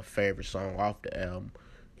my favorite song off the album.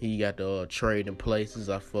 He got the Trading Places.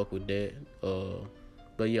 I fuck with that.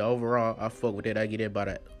 But yeah, overall, I fuck with that. I get it about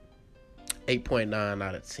a 8.9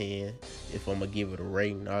 out of 10. If I'm gonna give it a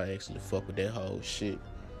rating, I actually fuck with that whole shit.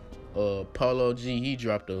 Polo G, he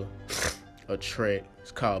dropped a track.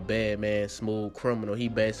 It's called Bad Man Smooth Criminal. He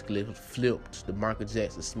basically flipped the Michael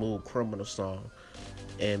Jackson Smooth Criminal song.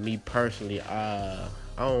 And me personally, I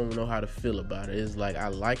don't know how to feel about it. It's like I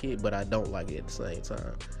like it, but I don't like it at the same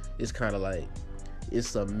time. It's kind of like,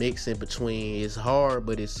 it's a mix in between. It's hard,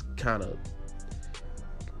 but it's kind of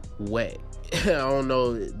whack. I don't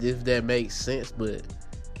know if that makes sense, but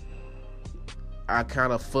I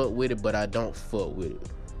kind of fuck with it, but I don't fuck with it.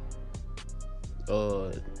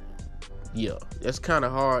 Yeah, that's kind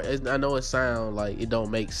of hard. I know it sounds like it don't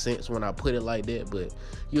make sense when I put it like that, but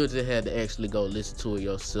you'll just have to actually go listen to it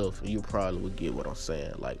yourself, and you probably would get what I'm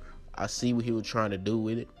saying. Like, I see what he was trying to do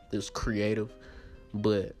with it. It's creative,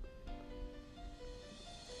 but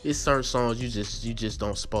it's certain songs you just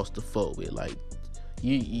don't supposed to fuck with. Like,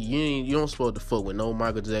 you don't supposed to fuck with no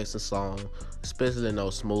Michael Jackson song, especially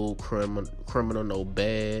no Smooth Criminal, no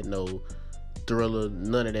Bad, no Thriller,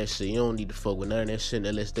 none of that shit. You don't need to fuck with none of that shit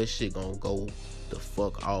unless that shit gonna go the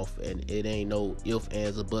fuck off, and it ain't no ifs,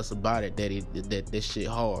 ands, or buts about it that shit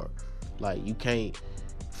hard. Like, you can't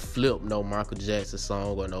flip no Michael Jackson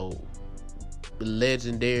song or no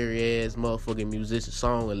legendary ass motherfucking musician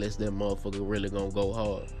song unless that motherfucker really gonna go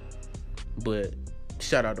hard. But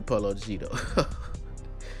shout out to Polo G though.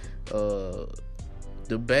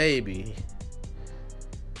 The Baby,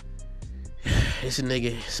 this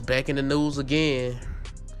nigga is back in the news again,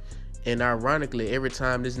 and ironically, every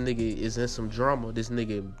time this nigga is in some drama, this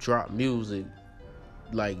nigga drop music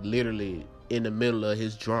like literally in the middle of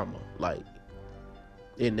his drama. Like,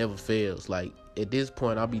 it never fails. Like, at this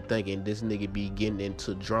point, I'll be thinking this nigga be getting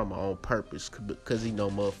into drama on purpose because he know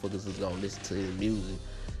motherfuckers is gonna listen to his music,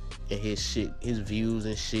 and his shit, his views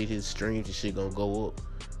and shit, his streams and shit gonna go up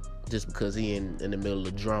just because he in the middle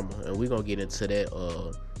of drama. And we gonna get into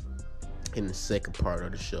that in the second part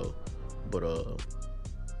of the show. But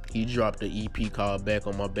he dropped an EP called Back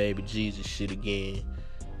on My Baby Jesus shit again.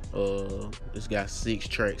 It's got 6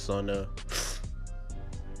 tracks on there.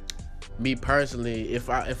 Me personally, if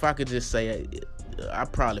I could just say, I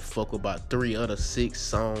probably fuck with about 3 other 6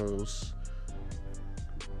 songs,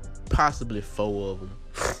 possibly 4 of them.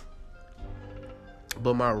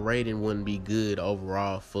 But my rating wouldn't be good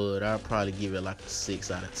overall for it. I'd probably give it like a 6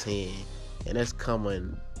 out of 10. And that's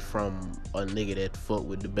coming from a nigga that fuck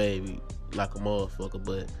with the Baby like a motherfucker.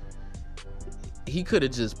 But he could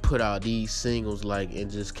have just put out these singles like and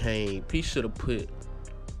just came. He should have put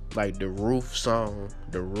like the Roof song.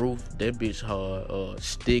 The Roof, that bitch hard.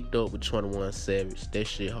 Sticked Up with 21 Savage, that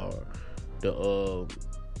shit hard. The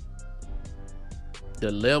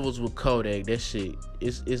Levels with Kodak, that shit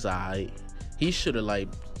is alright. He should have like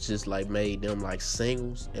just like made them like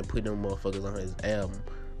singles and put them motherfuckers on his album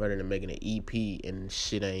rather than making an EP, and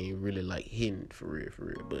shit ain't really like hitting for real.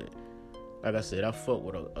 But like I said, I fuck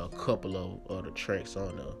with a couple of the tracks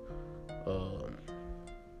on there.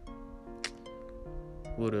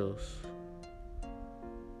 What else?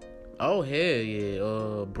 Oh hell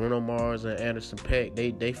yeah! Bruno Mars and Anderson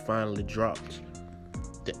 .Paak, they finally dropped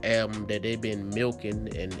the album that they've been milking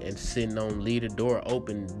and sitting on Leave the Door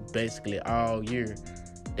Open basically all year.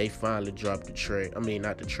 They finally dropped the track. I mean,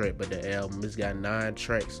 not the track, but the album. It's got 9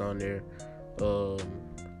 tracks on there.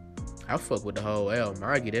 I fuck with the whole album.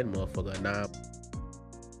 I give that motherfucker a 9.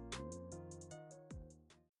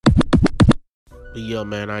 But yeah,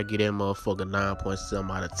 man, I give that motherfucker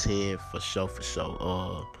 9.7 out of 10 for sure.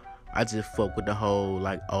 I just fuck with the whole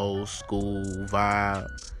like old school vibe.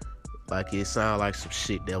 Like, it sound like some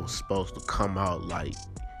shit that was supposed to come out like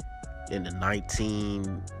in the 80s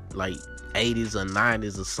or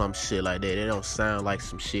 90s or some shit like that. It don't sound like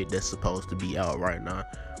some shit that's supposed to be out right now.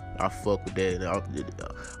 I fuck with that.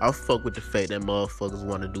 I fuck with the fact that motherfuckers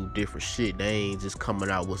want to do different shit. They ain't just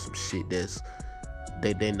coming out with some shit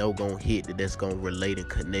they know gonna hit that's gonna relate and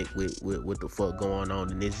connect with what the fuck going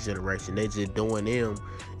on in this generation. They just doing them,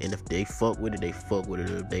 and if they fuck with it, they fuck with it.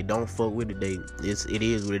 If they don't fuck with it, it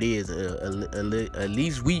is what it is. At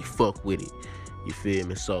least we fuck with it. You feel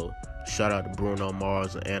me? So shout out to Bruno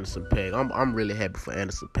Mars and Anderson .Paak. I'm really happy for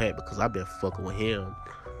Anderson .Paak because I've been fucking with him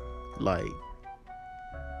like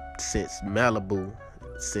since Malibu,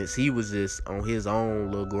 since he was just on his own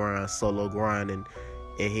little grind, solo grind, and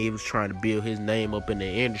he was trying to build his name up in the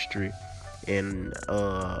industry. And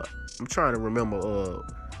I'm trying to remember,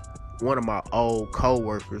 one of my old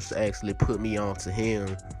co-workers actually put me on to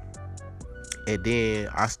him, and then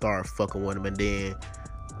I started fucking with him, and then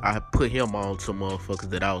I put him on to motherfuckers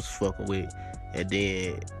that I was fucking with, and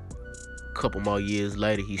then a couple more years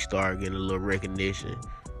later he started getting a little recognition,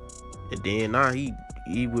 and then now he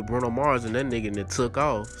with Bruno Mars, and that nigga that took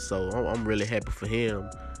off. So I'm really happy for him.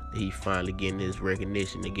 He finally getting his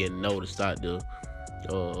recognition and getting noticed out there.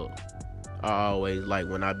 I always like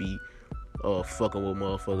when I be fucking with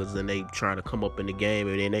motherfuckers and they trying to come up in the game,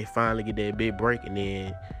 and then they finally get that big break, and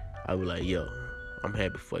then I be like, yo, I'm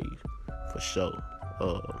happy for you, for sure.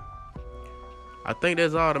 I think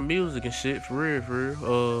that's all the music and shit, for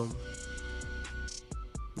real.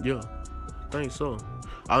 Yeah, I think so.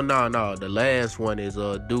 Oh no, the last one is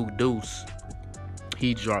Duke Deuce.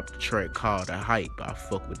 He dropped a track called The Hype. I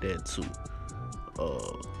fuck with that too.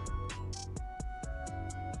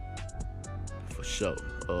 For sure.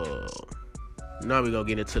 Now we gonna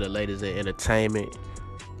get into the latest in entertainment.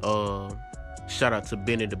 Shout out to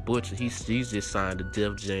Benny the Butcher. He's just signed to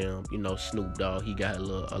Def Jam. You know, Snoop Dogg. He got a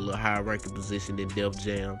little higher ranking position in Def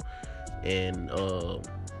Jam, and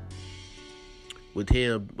with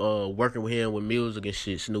him working with him with music and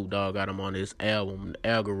shit, Snoop Dogg got him on his album, The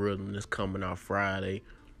Algorithm, that's coming out Friday.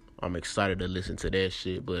 I'm excited to listen to that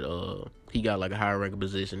shit, but he got like a higher ranking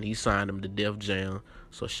position. He signed him to Def Jam,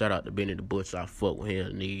 so shout out to Benny the Butcher. I fuck with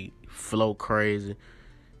him. He flow crazy,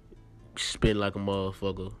 spin like a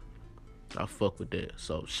motherfucker. I fuck with that.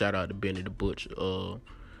 So shout out to Benny the Butcher.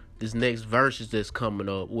 This next verses that's coming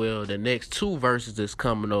up, well, the next two verses that's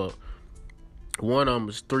coming up, one of them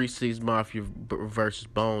is 3 6 Mafia versus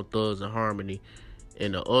Bone Thugs and Harmony,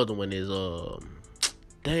 and the other one is what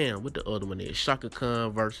the other one is? Shaka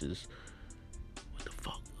Khan versus what the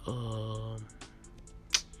fuck?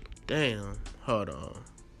 Hold on,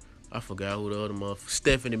 I forgot who the other motherfucker.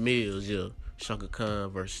 Stephanie Mills, yeah. Shaka Khan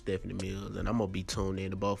versus Stephanie Mills, and I'm gonna be tuned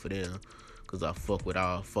in to both of them because I fuck with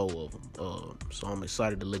all four of them. So I'm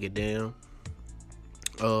excited to look at them.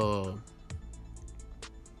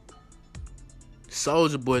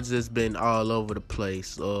 Soulja Boy just been all over the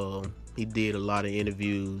place. He did a lot of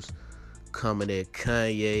interviews coming at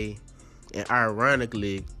Kanye, and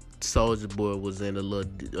ironically, Soulja Boy was in a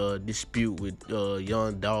little dispute with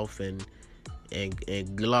Young Dolph and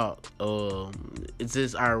Glock. It's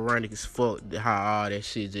just ironic as fuck how all that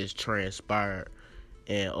shit just transpired.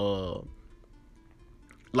 And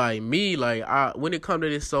when it comes to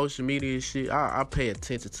this social media shit, I pay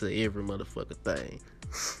attention to every motherfucking thing.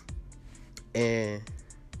 And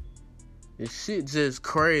this shit just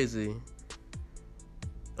crazy.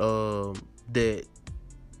 That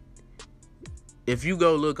if you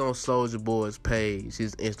go look on Soulja Boy's page,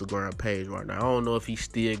 his Instagram page right now, I don't know if he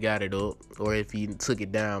still got it up or if he took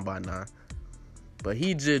it down by now, but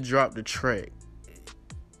he just dropped the track,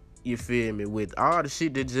 you feel me, with all the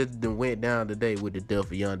shit that just went down today with the death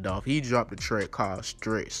of Young Dolph. He dropped a track called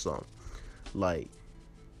Stretch Something. Like,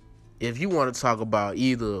 if you want to talk about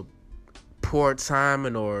either poor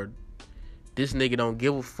timing or this nigga don't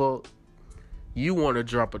give a fuck, you want to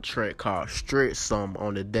drop a track called Stretch Something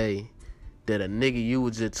on the day that a nigga you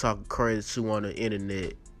was just talking crazy to on the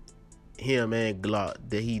internet, him and Glock,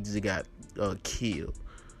 that he just got killed.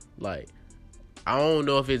 Like, I don't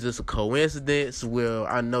know if it's just a coincidence. Well,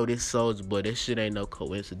 I know this Soulja Boy, that shit ain't no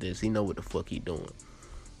coincidence. He know what the fuck he doing.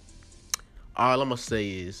 All I'm gonna say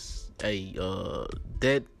is, hey,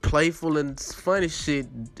 that playful and funny shit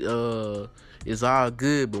is all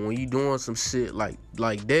good, but when you doing some shit like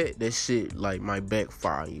that shit like might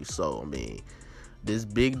backfire you. So I mean, this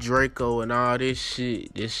big Draco and all this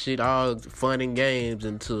shit all fun and games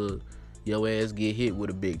until your ass get hit with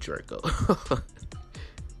a big Draco.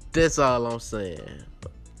 That's all I'm saying.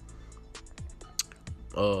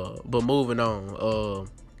 But moving on,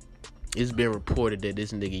 it's been reported that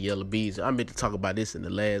this nigga Yellow Bees, I meant to talk about this in the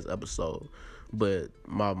last episode, but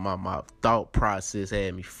my thought process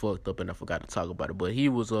had me fucked up and I forgot to talk about it. But he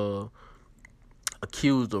was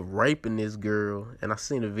accused of raping this girl, and I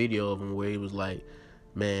seen a video of him where he was like,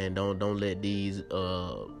 man, don't let these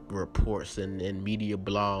reports and media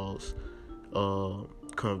blogs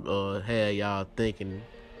have y'all thinking,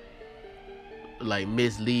 like,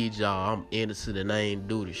 mislead y'all I'm innocent and I ain't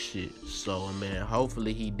do this shit. So I mean,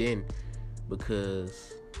 hopefully he didn't,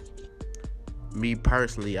 because me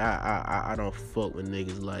personally, I don't fuck with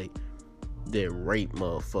niggas like that rape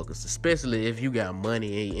motherfuckers, especially if you got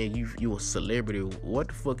money and you a celebrity. What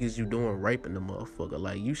the fuck is you doing raping the motherfucker?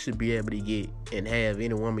 Like, you should be able to get and have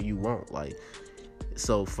any woman you want. Like,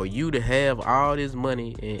 so for you to have all this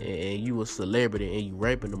money and you a celebrity and you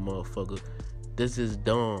raping the motherfucker, this is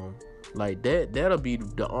dumb. Like, that'll be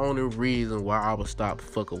the only reason why I would stop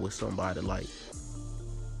fucking with somebody. Like,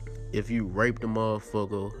 if you rape the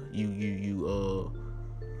motherfucker, you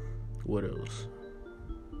what else?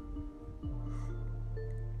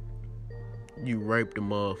 You raped the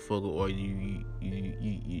motherfucker, or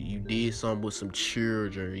you did something with some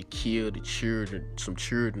children, you killed the children, some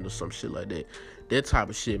children or some shit like that. That type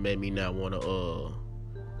of shit made me not wanna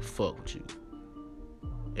fuck with you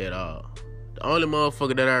at all. The only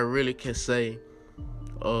motherfucker that I really can say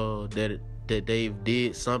that they've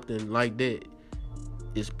did something like that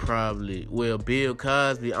is probably, well, Bill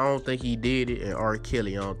Cosby. I don't think he did it, and R.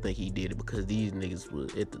 Kelly, I don't think he did it, because these niggas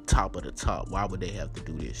was at the top of the top. Why would they have to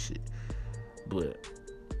do this shit? But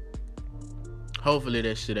hopefully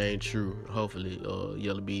that shit ain't true. Hopefully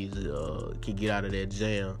Yellow Bees can get out of that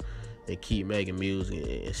jam and keep making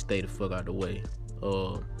music and stay the fuck out the way.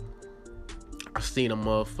 I seen a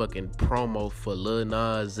motherfucking promo for Lil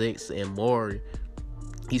Nas X and Maury.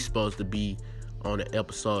 He's supposed to be on an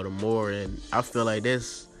episode of Maury, and I feel like that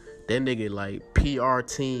nigga, like, PR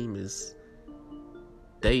team is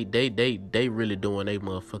they really doing their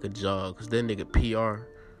motherfucking job, cause that nigga PR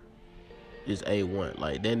is A1.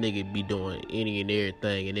 Like, that nigga be doing any and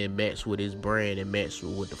everything, and then match with his brand and match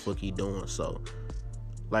with what the fuck he doing. So,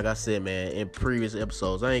 like I said, man, in previous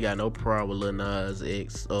episodes, I ain't got no problem with Lil Nas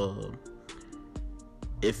X.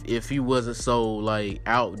 If he wasn't so, like,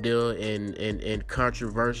 out there and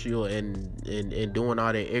controversial and doing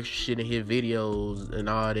all that extra shit in his videos and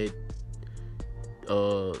all that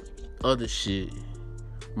other shit,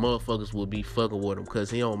 motherfuckers would be fucking with him,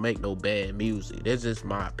 because he don't make no bad music. That's just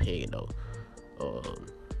my opinion, though.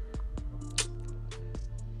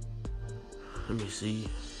 Let me see.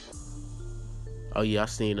 Oh yeah, I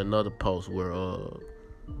seen another post where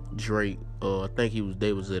Drake, I think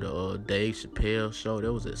they was at a Dave Chappelle show.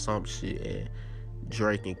 That was at some shit, and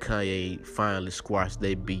Drake and Kanye finally squashed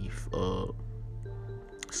their beef.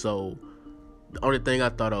 So the only thing I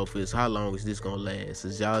thought of is, how long is this gonna last?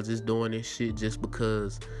 Is y'all just doing this shit just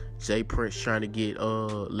because Jay Prince trying to get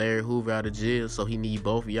Larry Hoover out of jail, so he need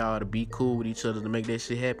both of y'all to be cool with each other to make that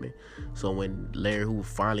shit happen? So when Larry Hoover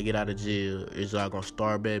finally get out of jail, is y'all gonna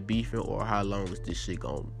start back beefing, or how long is this shit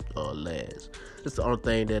gonna last? That's the only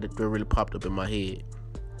thing that really popped up in my head.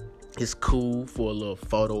 It's cool for a little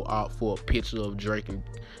photo op for a picture of Drake and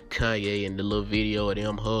Kanye and the little video of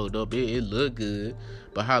them hugged up. It look good,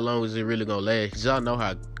 but how long is it really gonna last? Cause y'all know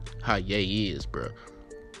how Ye is, bro.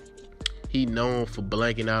 He known for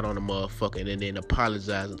blanking out on the motherfucker and then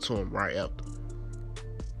apologizing to him right after.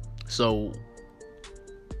 So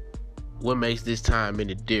what makes this time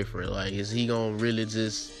any different? Like, is he gonna really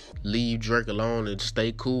just leave Drake alone and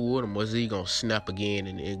stay cool with him, or is he gonna snap again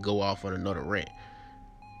and go off on another rant?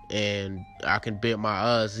 And I can bet my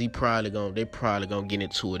odds they probably gonna get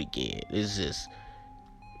into it again. It's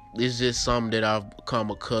just something that I've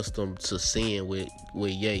become accustomed to seeing with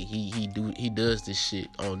Ye. He does this shit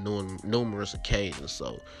on numerous occasions.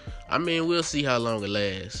 So I mean, we'll see how long it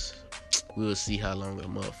lasts. We'll see how long a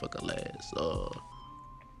motherfucker lasts. Let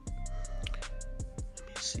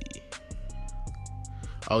me see.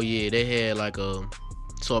 Oh yeah, they had like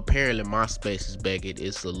so apparently MySpace is back.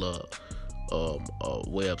 It's a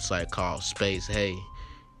website called Space. Hey,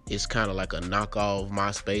 it's kind of like a knockoff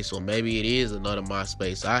MySpace, or maybe it is another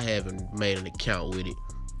MySpace. I haven't made an account with it.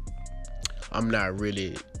 I'm not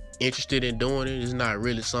really interested in doing it. It's not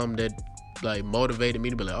really something that, like, motivated me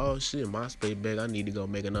to be like, oh shit, MySpace back, I need to go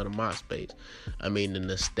make another MySpace. I mean, the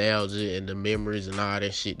nostalgia and the memories and all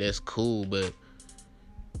that shit, that's cool, but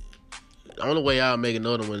the only way I'll make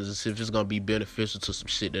another one is if it's gonna be beneficial to some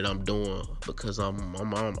shit that I'm doing, because I'm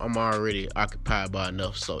already occupied by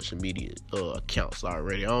enough social media accounts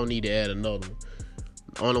already. I don't need to add another one.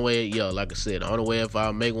 The only way, like I said, the only way if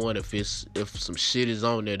I make one, if some shit is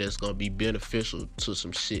on there that's gonna be beneficial to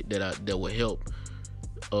some shit that will help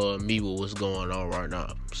me with what's going on right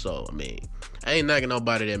now. So I mean, I ain't knocking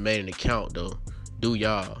nobody that made an account though. Do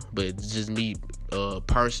y'all? But it's just me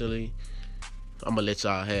personally. I'm gonna let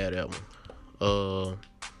y'all have that one. Let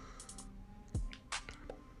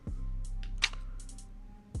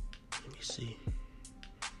me see.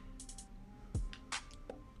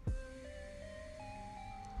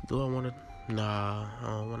 Do I want to? Nah, I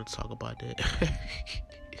don't want to talk about that.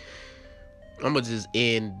 I'm gonna just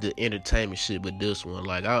end the entertainment shit with this one.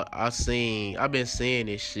 Like I've been seeing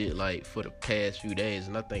this shit like for the past few days,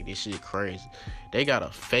 and I think this shit crazy. They got a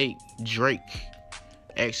fake Drake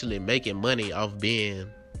actually making money off being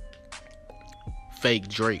fake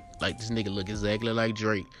Drake. Like this nigga look exactly like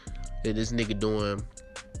Drake. And this nigga doing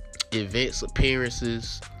events,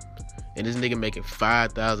 appearances, and this nigga making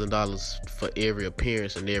 $5,000 for every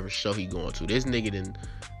appearance and every show he going to. This nigga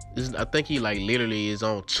I think he like literally is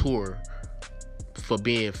on tour for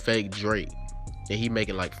being fake Drake, and he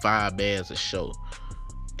making like 5 bands a show.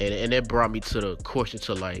 And that brought me to the question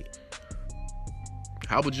to like,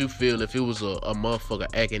 how would you feel if it was a motherfucker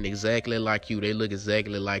acting exactly like you, they look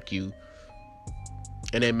exactly like you,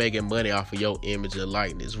 and they making money off of your image and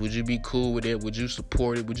likeness? Would you be cool with it? Would you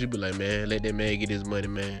support it? Would you be like, man, let that man get his money,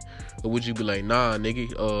 man? Or would you be like, nah,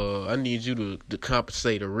 nigga, I need you to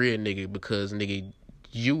compensate a real nigga, because nigga,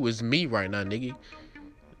 you is me right now, nigga.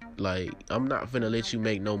 Like, I'm not finna let you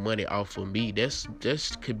make no money off of me. That's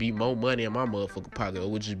could be more money in my motherfucking pocket. Or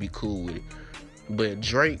would you be cool with it? But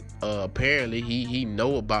Drake, apparently he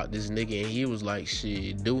know about this nigga, and he was like,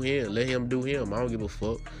 shit, do him, let him do him. I don't give a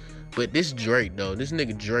fuck. But this Drake though, this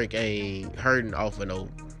nigga Drake ain't hurting off of no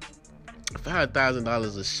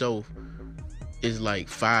 $5,000 a show is like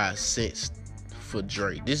 5 cents for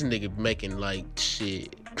Drake. This nigga making like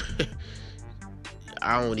shit.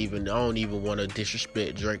 I don't even want to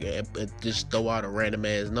disrespect Drake and just throw out a random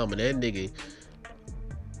ass number. That nigga,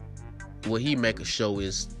 what he make a show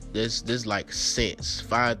is this like cents.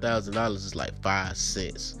 $5,000 is like 5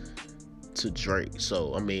 cents to Drake.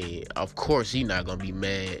 So I mean, of course he not gonna be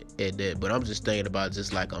mad at that. But I'm just thinking about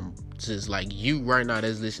just like you right now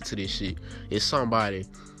that's listening to this shit. It's somebody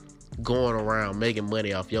going around making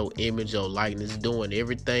money off your image, your likeness, doing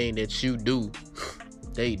everything that you do.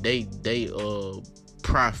 They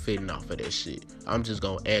profiting off of that shit. I'm just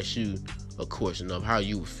gonna ask you a question of how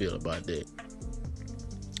you feel about that.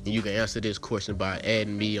 And you can answer this question by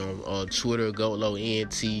adding me on Twitter, GoatLow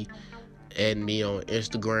ENT, adding me on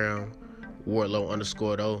Instagram,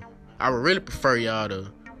 Wardlow_though. I would really prefer y'all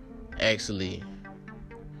to actually,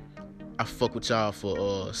 I fuck with y'all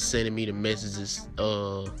for sending me the messages,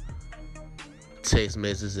 text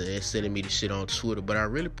messages, and sending me the shit on Twitter. But I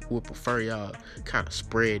really would prefer y'all kind of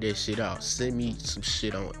spread that shit out. Send me some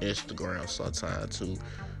shit on Instagram sometime too.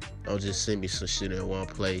 Don't just send me some shit in one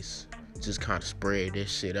place. Just kind of spread that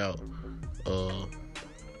shit out.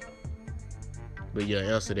 But yeah,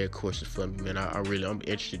 answer that question for me, man. I'm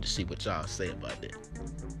interested to see what y'all say about that.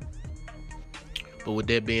 But with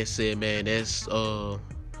that being said, man, that's the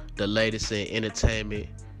latest in entertainment,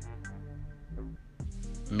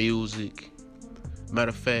 music. Matter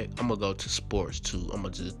of fact, I'm gonna go to sports too. I'm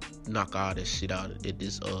gonna just knock all that shit out at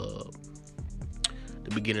this the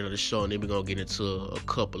beginning of the show, and then we're gonna get into a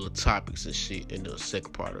couple of topics and shit in the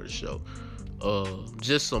second part of the show.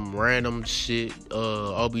 Just some random shit.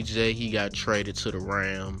 OBJ, he got traded to the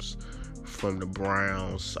Rams from the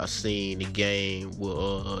Browns. I seen the game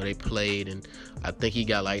where they played, and I think he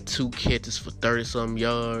got like 2 catches for 30-something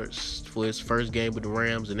yards for his first game with the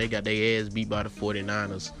Rams, and they got their ass beat by the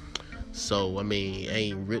 49ers. So, I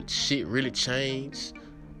mean, shit really changed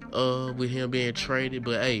with him being traded.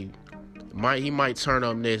 But, hey, he might turn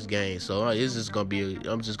up next game. So, it's just going to be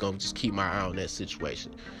I'm just going to keep my eye on that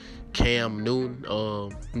situation. Cam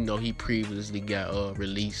Newton, he previously got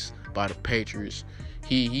released by the Patriots.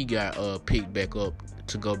 He got picked back up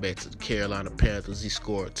to go back to the Carolina Panthers. He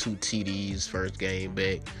scored 2 TDs first game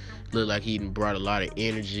back. Looked like he brought a lot of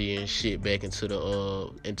energy and shit back into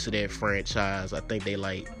that franchise. I think they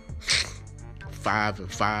like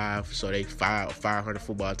 5-5, so they 500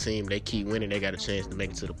 football team. They keep winning, they got a chance to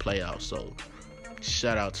make it to the playoffs. So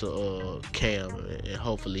shout out to Cam, and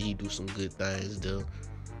hopefully he do some good things there.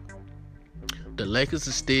 The Lakers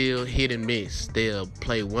are still hit and miss. They'll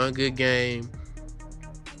play one good game,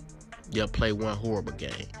 they'll play one horrible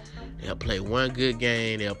game. They'll play one good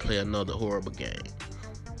game, they'll play another horrible game.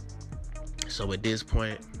 So at this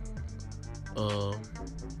point,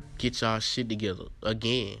 get y'all shit together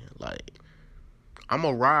again. Like, I'm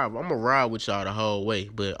gonna ride with y'all the whole way,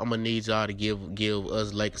 but I'm gonna need y'all to give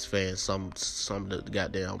us Lakers fans some to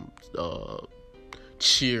goddamn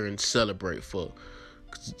cheer and celebrate for.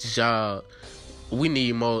 'Cause y'all, we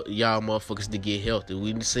need more y'all motherfuckers to get healthy.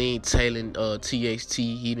 We seen Taylor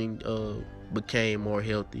THT, he became more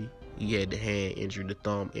healthy. He had the hand injury, the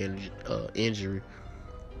thumb injury.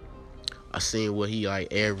 I seen what he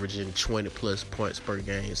like averaging 20 plus points per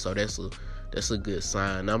game, so that's a good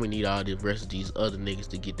sign. Now we need all the rest of these other niggas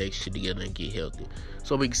to get their shit together and get healthy,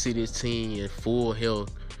 so we can see this team in full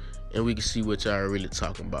health and we can see what y'all are really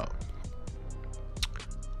talking about.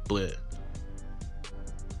 But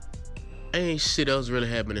ain't shit else really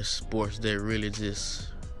happening in sports that really just.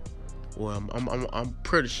 Well, I'm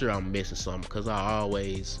pretty sure I'm missing something because I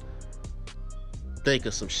always think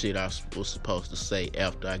of some shit I was supposed to say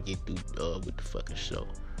after I get through with the fucking show.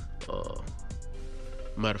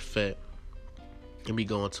 Matter of fact, let me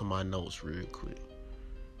go into my notes real quick,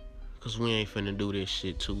 cause we ain't finna do this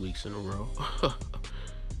shit 2 weeks in a row.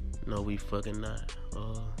 No, we fucking not.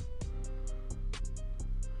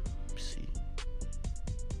 Let's see.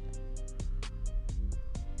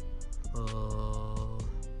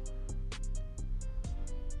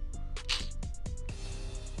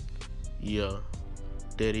 Yeah,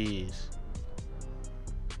 that is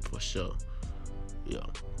for sure. Yeah,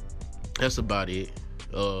 that's about it.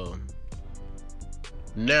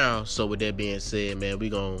 Now, so with that being said, man, we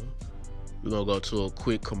gonna go to a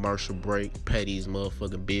quick commercial break, pay these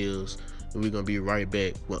motherfucking bills, and we're gonna be right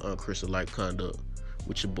back with Unchristian-like Conduct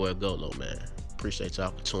with your boy GoatLow, man. Appreciate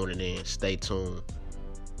y'all for tuning in. Stay tuned.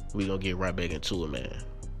 We gonna get right back into it, man.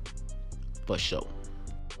 For sure.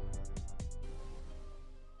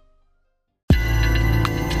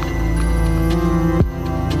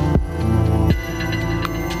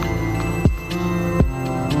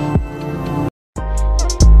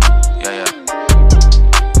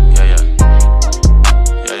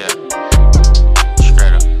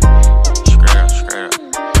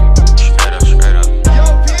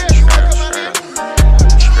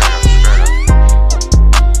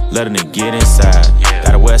 Let a nigga get inside.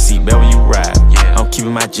 Gotta wear a seatbelt when you ride. I'm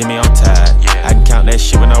keeping my Jimmy on tight. I can count that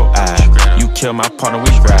shit with no eye. You kill my partner,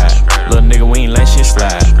 we ride. Little nigga, we ain't letting shit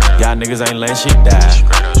slide. Y'all niggas ain't letting shit die.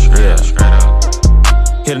 Yeah.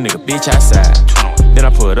 Hit a nigga bitch outside. Then I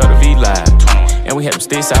put up the V-Live. And we had them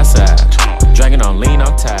sticks outside. Drinking on lean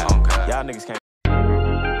on tide. Y'all niggas can't.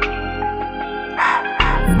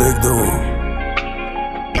 Big dude.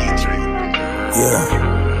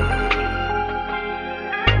 Yeah.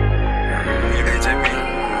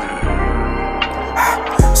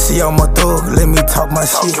 See, I'm a thug, let me talk my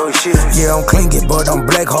shit. Yeah, I'm clingy, but I'm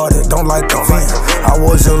black-hearted, don't like the vent. I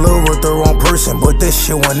was in love with the wrong person, but that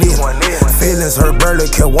shit wasn't it. Feelings hurt,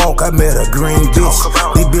 barely can walk, I met a green bitch.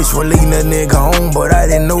 This bitch was leading a nigga home, but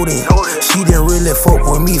I didn't know that. She didn't really fuck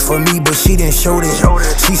with me for me, but she didn't show that.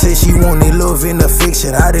 She said she wanted love in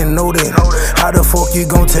affection, I didn't know that. How the fuck you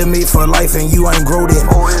gon' tell me for life and you ain't grow that?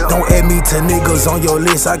 Don't add me to niggas on your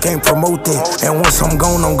list, I can't promote that. And once I'm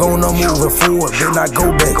gonna move it forward, then I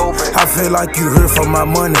go back. I feel like you heard from my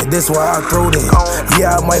money, that's why I throw that.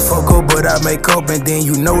 Yeah, I might fuck up, but I make up and then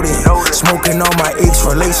you know that. Smoking on my ex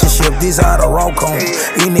relationship, this how the rock on.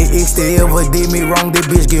 Any ex that ever did me wrong, that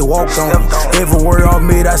bitch get walked on. Everywhere I'm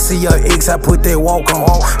at, I see her ex, I put that walk on.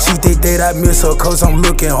 She think that I miss her cause I'm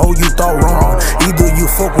looking, ho, you thought wrong. Either you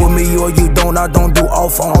fuck with me or you don't, I don't do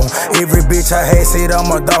off on. Every bitch I had said I'm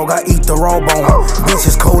a dog, I eat the raw bone. Bitch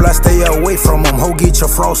is cold, I stay away from them, ho, get your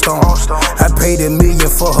frost on. I paid $1 million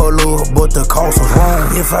for her love, but the cost was wrong.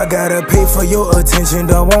 If I gotta pay for your attention,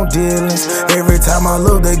 don't want dealings. Every time I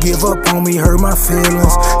look, they give up on me, hurt my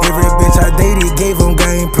feelings. Every bitch I dated gave them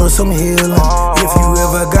game plus some healing. If you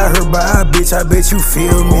ever got hurt by a bitch, I bet you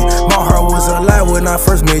feel me. My heart was alive when I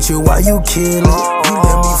first met you, why you kill it? You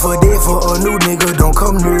left me for dead for a new nigga, don't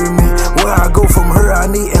come near me. Where I go from her, I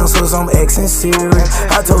need answers, I'm asking serious.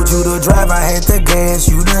 I told you to drive, I had the gas,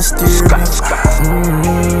 you done steer me.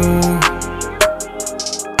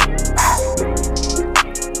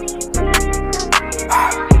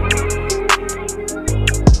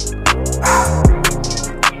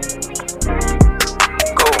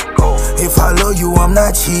 If I love you, I'm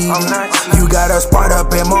not cheating. You got a spot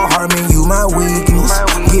up in my heart, man, you my weakness.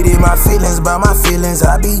 Get in my feelings, by my feelings,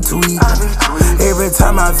 I be tweaking. Every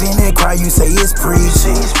time I vent and cry, you say it's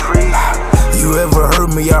preaching. You ever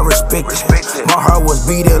heard me, I respect it. My heart was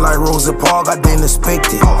beating like Rosa Parks, I didn't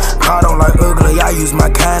expect it. God don't like ugly, I use my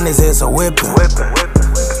kindness as a weapon.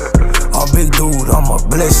 I'm a big dude, I'm a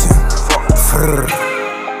blessing.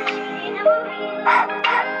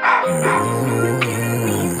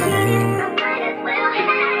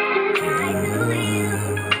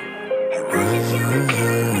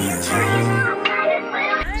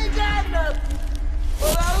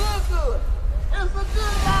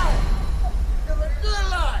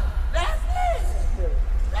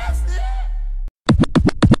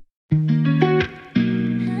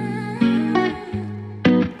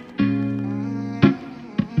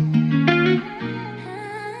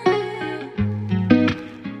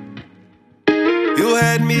 You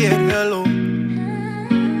had me at hello.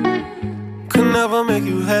 Could never make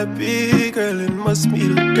you happy, girl, it must be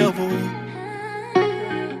the devil.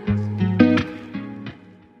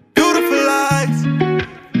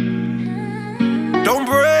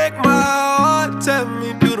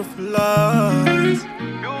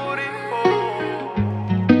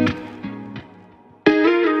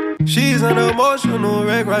 She's an emotional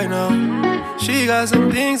wreck right now. She got some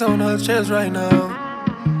things on her chest right now.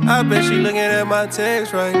 I bet she looking at my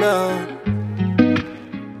text right now.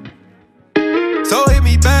 So hit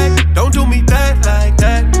me back, don't do me bad like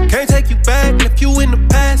that. Can't take you back, left you in the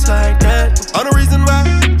past like that. All the reason why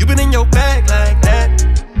you been in your bag like that.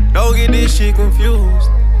 Don't get this shit confused.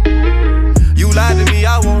 You lied to me,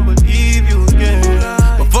 I won't believe you again.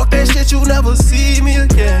 But fuck that shit, you never see me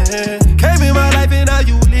again. Came in my life and now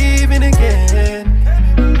you leaving again.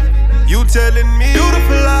 You telling me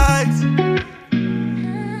beautiful lies.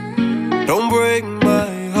 Don't break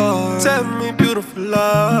my heart. Tell me beautiful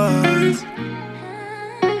lies.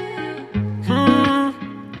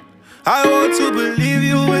 I want to believe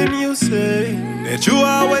you when you say that you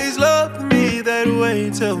always loved me that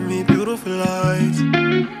way. Tell me beautiful lies.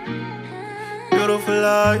 Beautiful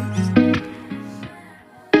lies.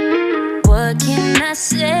 What can I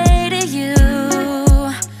say to you?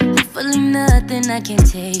 Hopefully nothing I can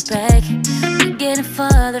take back. We're getting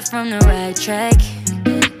farther from the right track.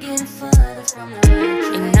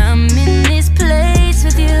 And I'm in this place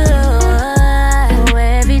with you.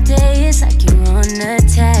 Every day it's like you're on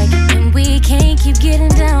attack. And we can't keep getting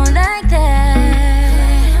down like that.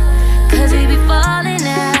 Cause we be falling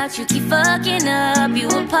out, you keep fucking up. You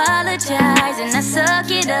apologize and I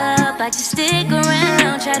suck it up. I just stick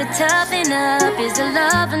around, try to toughen up. Is the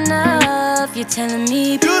love enough? You're telling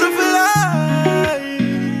me beautiful lies.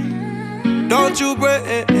 Don't you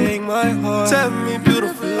break my heart. Tell me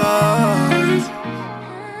beautiful lies.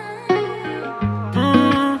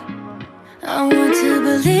 I want to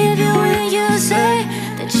believe you when you say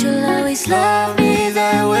that you'll always love me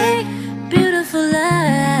that way. Beautiful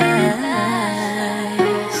lies.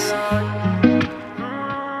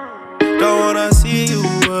 Don't wanna see you,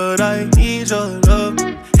 but I need your love.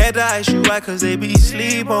 Had to ice you out cause they be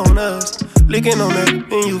sleep on us. Licking on that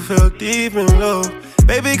and you fell deep in love.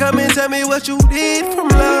 Baby, come and tell me what you need from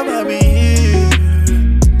love. I'll be here.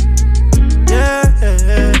 Yeah.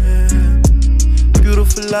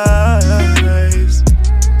 Beautiful lies.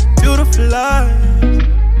 Beautiful lies.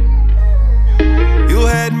 You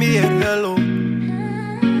had me at hello.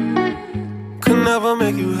 Could never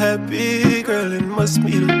make you happy, girl, it must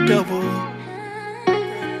be the devil.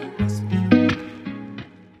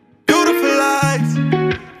 Beautiful lies.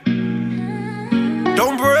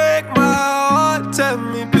 Don't break my heart, tell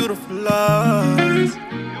me beautiful lies.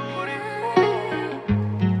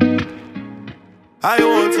 I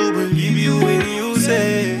want to believe you when you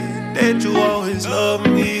say that you always love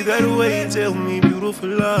me that way. Tell me beautiful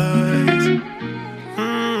lies.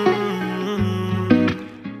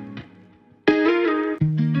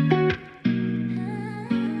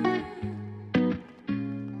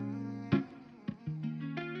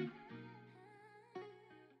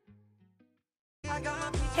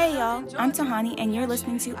 Hey y'all, I'm Tahani and you're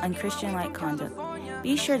listening to Unchristian-like Conduct.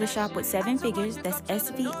 Be sure to shop with 7 Figures, that's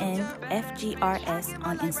SVNFGRS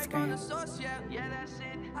on Instagram.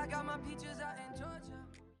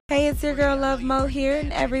 Hey, it's your girl Love Mo here,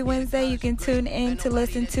 and every Wednesday you can tune in to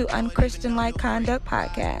listen to Unchristian-like Conduct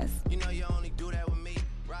podcast.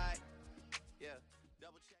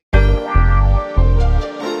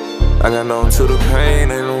 I got on to the pain,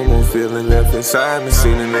 ain't no more feeling left inside me.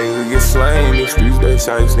 Seen a nigga get slain, these streets they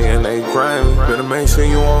shiesty and they grimy. Better make sure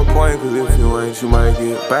you on point, cause if you ain't, you might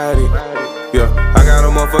get bodied. Yeah, I got a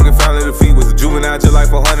motherfucking family to feed. Was a juvenile just like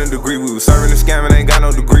 400 degree. We was serving and scamming, ain't got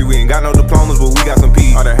no degree. We ain't got no diplomas, but we got some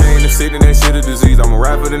P's. All that hair in the city, that shit a disease. I'm a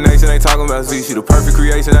rapper the nation, ain't talking about Z. She the perfect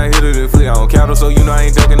creation, I hit her and flee. I don't cattle, so you know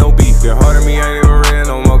I ain't ducking no beef. Get hard at me, ain't even real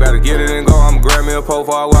no more. Gotta get it and go, I'ma grab me a pole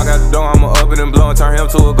before I walk out the door. I'ma up it and blow and turn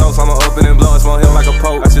him to a ghost. I'ma up it and blow and smoke him like a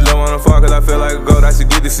pope. I should live on the farm cause I feel like a goat. I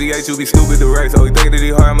should get the CH, you be stupid to race. Oh, he think that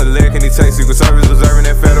he hard, I'ma leg, can he take Secret Service reserving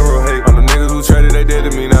that federal hate. All the niggas who traded, they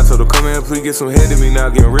dead to me now. Told her come here and please get some head to me now.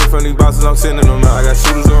 Getting rich from these bosses, I'm sending them out. I got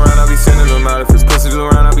shooters around, I be sending them out. If it's pussies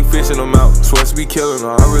around, I be fishing them out. Sweats be killing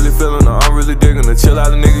her, I'm really feeling her, I'm really digging her. Chill out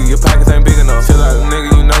the nigga, your pockets ain't big enough. Chill out the nigga,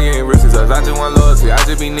 you know you ain't risking us. I just want loyalty, I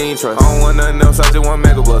just be needing trust. I don't want nothing else, I just want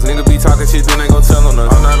megabus. Nigga be talking shit, then they gon' tell on us.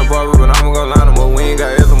 I'm not a barber, but I'ma go line them up. We ain't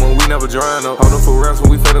got eczema, we never drying up. Hold them for reps when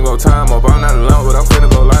we finna go time up. I'm not alone, but I'm finna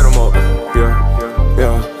go light them up.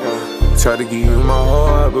 Yeah. Try to give you my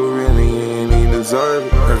heart, but really you ain't even deserve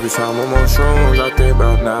it. Every time I'm on shrooms, I think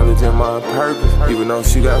about knowledge and my purpose. Even though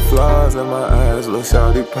she got flaws in my eyes, look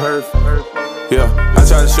shawty perfect. Yeah, I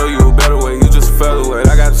try to show you a better way, you just fell away.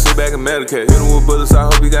 I got to sit back and medicate. Hit him with bullets, I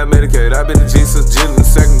hope he got Medicaid. I been the G since gym in the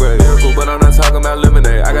 2nd grade. Miracle, but I'm not talking about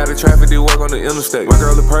lemonade. I got a traffic to work on the interstate. My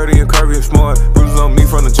girl is pretty and curvy and smart. Bruises on me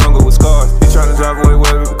from the jungle with scars. He tryna drive away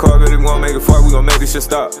with the car, but he won't make it far. We gon' make this shit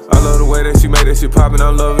stop. I love the way that she made that shit pop, and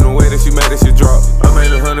I'm loving the way that she made that shit drop. I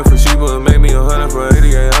made 100 for Sheba and made me 100 for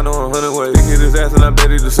 88. I know 100 ways. He hit his ass and I bet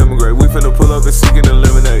he disintegrate. We finna pull up and seek and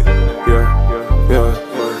eliminate. Yeah.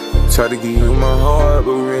 Try to give you my heart,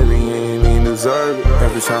 but really you ain't even deserve it.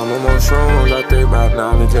 Every time I'm on shrooms, I think about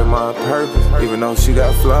knowledge and my purpose. Even though she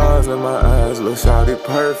got flaws in my eyes, look shawty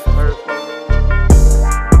perfect.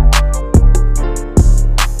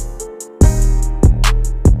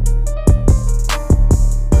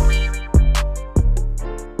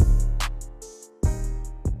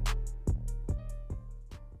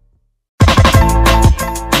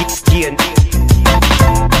 Yeah,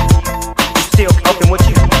 still open with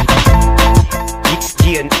you.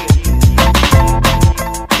 Yeah,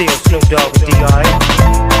 still Snoop Dogg with D.R.A.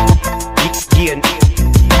 Yeah,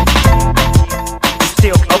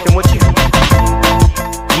 still open with you.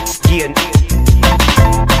 Yeah,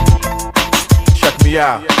 check me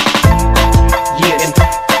out. Yeah, and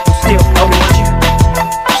still open with you.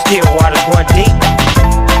 Still waters run deep.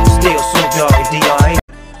 Still Snoop Dogg with D.R.A.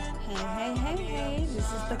 Hey, this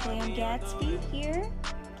is the Glam Gatsby here.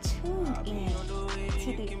 Tuned in to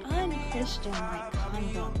the Unchristian Like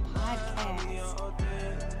Conduct podcast.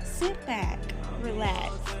 Sit back,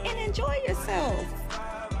 relax, and enjoy yourself.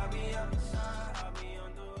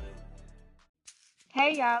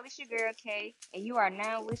 Hey y'all, it's your girl Kay, and you are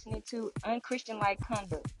now listening to Unchristian Like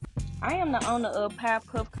Conduct. I am the owner of Power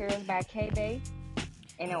Puff Curls by K-Bay,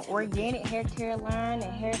 and an organic hair care line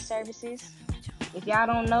and hair services. If y'all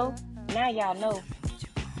don't know, now y'all know.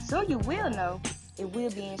 Soon you will know. It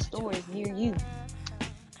will be in stores near you.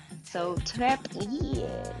 So tap in.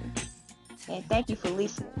 And thank you for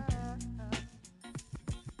listening.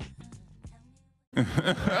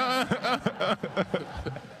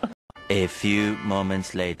 A few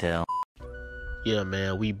moments later. Yeah,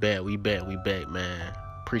 man, we back, man.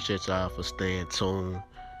 Appreciate y'all for staying tuned.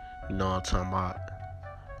 You know what I'm talking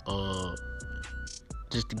about.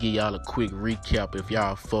 Just to give y'all a quick recap, if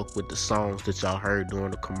y'all fuck with the songs that y'all heard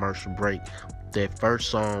during the commercial break, that first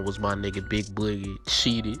song was my nigga Big Boogie,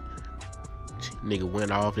 Cheated. Nigga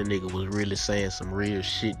went off, the nigga was really saying some real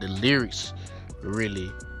shit. The lyrics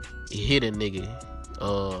really hit a nigga.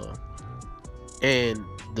 And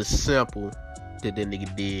the sample that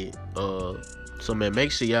nigga did. So man,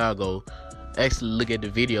 make sure y'all go actually look at the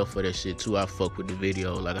video for that shit too. I fuck with the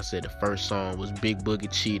video. Like I said, the first song was Big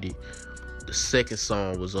Boogie, Cheated. The second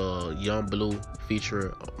song was Young Blue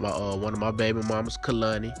featuring one of my baby mamas,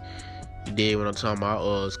 Kalani. You did what I'm talking about.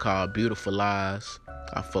 It's called Beautiful Lies.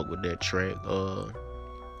 I fuck with that track.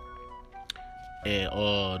 And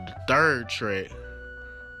the third track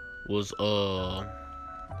was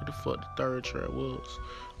what the fuck the third track was?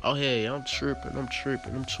 Oh hey, I'm tripping, I'm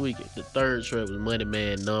tweaking. The third track was Money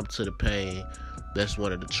Man, Numb to the Pain. That's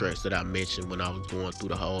one of the tracks that I mentioned when I was going through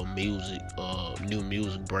the whole music, new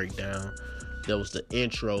music breakdown. That was the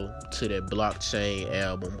intro to that Blockchain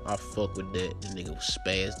album. I fuck with that. The nigga was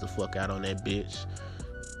spazzed the fuck out on that bitch.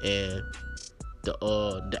 And the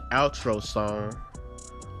outro song,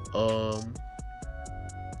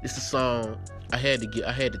 it's a song I had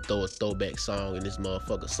to throw a throwback song in this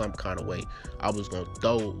motherfucker some kind of way. I was gonna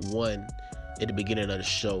throw one at the beginning of the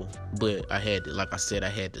show, but I had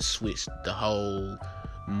to switch the whole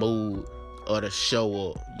mood of the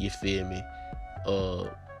show up, you feel me,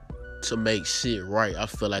 to make shit right. I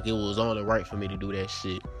feel like it was only right for me to do that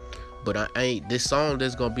shit. But this song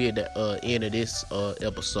that's gonna be at the end of this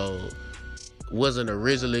episode wasn't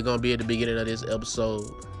originally gonna be at the beginning of this episode.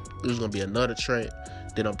 It was gonna be another track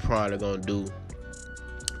that I'm probably gonna do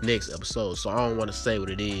next episode. So I don't want to say what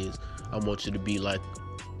it is. I want you to be like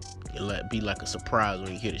a surprise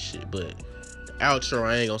when you hear the shit. But the outro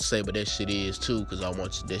I ain't gonna say, but that shit is too, cause I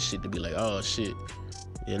want that shit to be like, oh shit,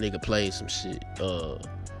 yeah, nigga played some shit.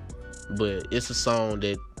 But it's a song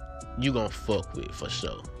that you gonna fuck with for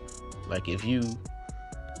sure. Like if you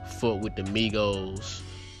fuck with the Migos,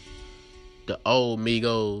 the old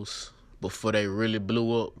Migos, before they really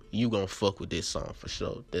blew up, you gonna fuck with this song for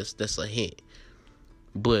sure. That's a hint.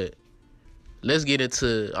 But let's get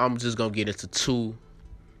into, I'm just gonna get into two.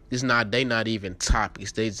 They not even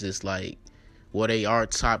topics. They just like, well, they are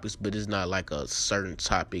topics, but it's not like a certain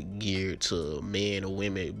topic geared to men or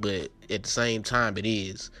women. But at the same time, it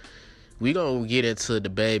is. We gonna get into the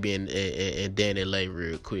Baby and Danny Lay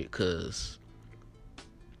real quick, cause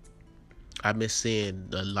I've been seeing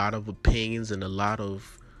a lot of opinions and a lot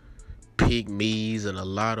of pygmies and a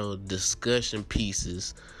lot of discussion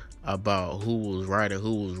pieces about who was right and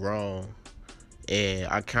who was wrong. And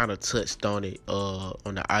I kind of touched on it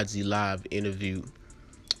on the IG Live interview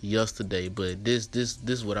yesterday. But this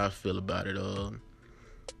is what I feel about it.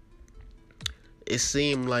 It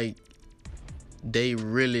seemed like they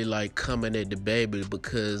really like coming at the baby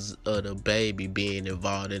because of the baby being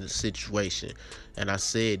involved in the situation. And I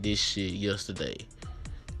said this shit yesterday.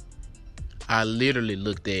 I literally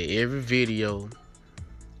looked at every video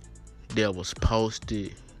that was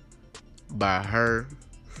posted by her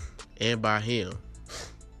and by him.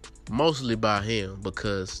 Mostly by him,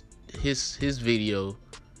 because his video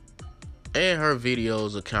and her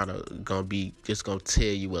videos are kind of gonna be just gonna tell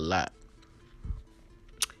you a lot.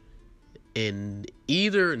 And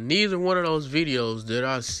neither one of those videos did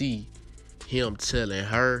I see him telling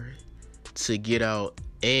her to get out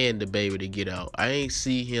and the baby to get out. I ain't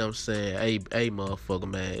see him saying, hey motherfucker,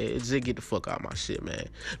 man, just get the fuck out of my shit, man.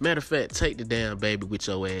 Matter of fact, take the damn baby with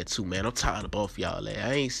your ass too, man. I'm tired of both y'all, man.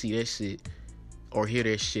 I ain't see that shit or hear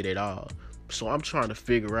that shit at all. So I'm trying to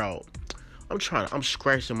figure out, I'm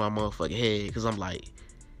scratching my motherfucking head, because I'm like,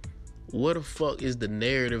 what the fuck is the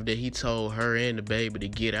narrative that he told her and the baby to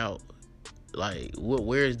get out? Like,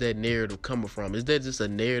 where is that narrative coming from? Is that just a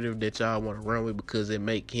narrative that y'all want to run with because it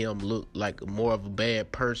make him look like more of a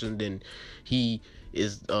bad person than he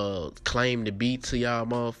is claimed to be to y'all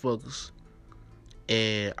motherfuckers?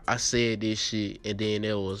 And I said this shit, and then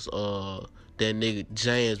there was that nigga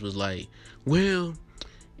James was like, well,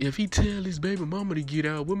 if he tell his baby mama to get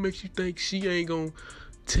out, what makes you think she ain't gonna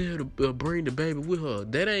bring the baby with her?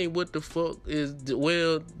 That ain't what the fuck is.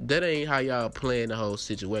 Well, that ain't how y'all playing the whole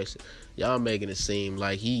situation. Y'all making it seem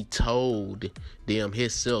like he told them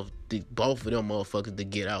himself, both of them motherfuckers, to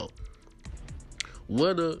get out.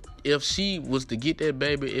 Whether if she was to get that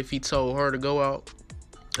baby, if he told her to go out,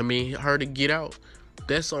 her to get out,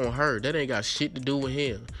 that's on her. That ain't got shit to do with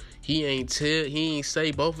him. He ain't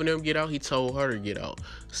say both of them get out. He told her to get out.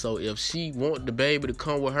 So if she want the baby to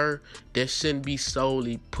come with her, that shouldn't be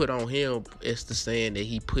solely put on him as to saying that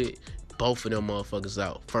he put both of them motherfuckers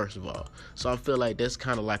out, first of all. So I feel like that's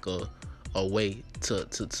kind of like a way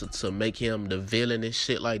to make him the villain and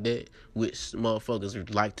shit like that, which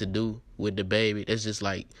motherfuckers like to do with the baby. That's just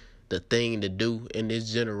like the thing to do in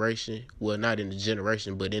this generation. Well, not in the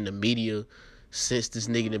generation, but in the media. Since this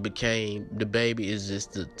nigga that became the baby, is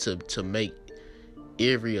just to make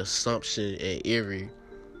every assumption and every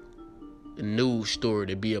news story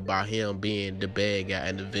to be about him being the bad guy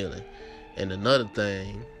and the villain. And another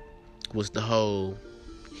thing was the whole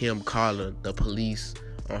him calling the police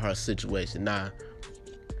on her situation. Now,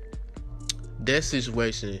 that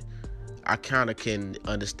situation, I kind of can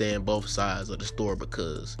understand both sides of the story,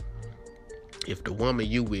 because if the woman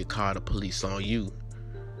you with call the police on you,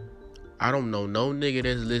 I don't know no nigga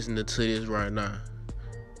that's listening to this right now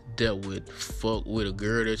that would fuck with a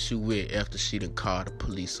girl that you with after she done called the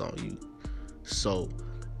police on you. So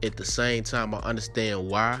at the same time, I understand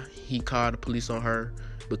why he called the police on her,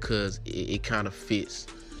 because it kind of fits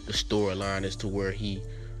the storyline as to where he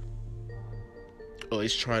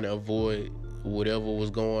is trying to avoid whatever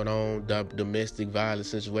was going on, the domestic violence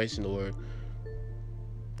situation, or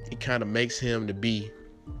it kind of makes him to be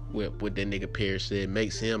what that nigga Perry said,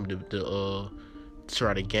 makes him to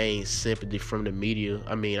try to gain sympathy from the media.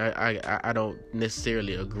 I don't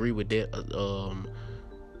necessarily agree with that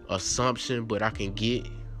assumption, but I can get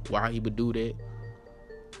why he would do that.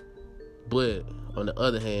 But on the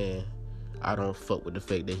other hand, I don't fuck with the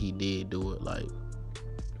fact that he did do it. Like,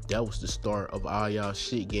 that was the start of all y'all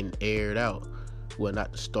shit getting aired out. Well,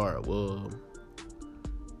 not the start. Well,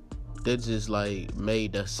 that just like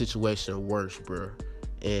made the situation worse, bro.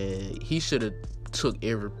 And he should have took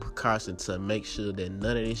every precaution to make sure that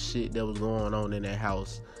none of this shit that was going on in that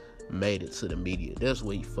house made it to the media. That's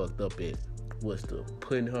where he fucked up at, was to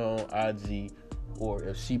putting her on IG, or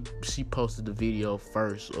if she posted the video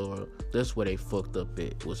first, or that's where they fucked up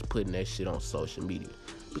at, was putting that shit on social media.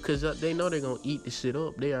 Because they know they're gonna eat the shit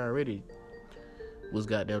up. They already was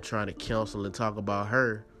goddamn trying to counsel and talk about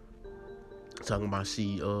her, talking about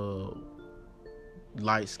she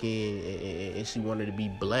light skin and she wanted to be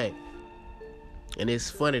black. And it's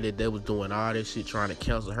funny that they was doing all this shit trying to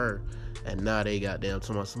counsel her, and now they goddamn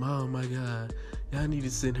talking about some, oh my god, y'all need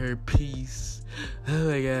to send her peace. Oh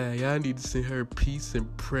my god, y'all need to send her peace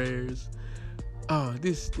and prayers. Oh,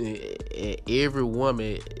 this, every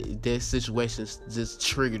woman, that situation just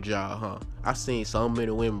triggered y'all, huh? I seen so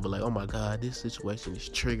many women be like, oh my god, this situation is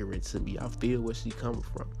triggering to me. I feel where she coming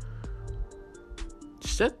from.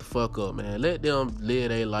 Shut the fuck up, man. Let them live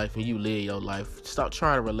their life and you live your life. Stop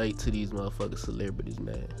trying to relate to these motherfucking celebrities,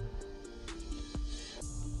 man.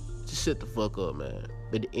 shut the fuck up, man.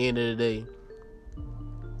 At the end of the day,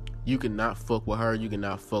 you cannot fuck with her, you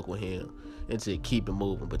cannot fuck with him, and to keep it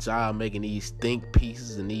moving. But y'all making these think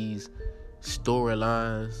pieces and these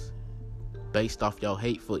storylines based off y'all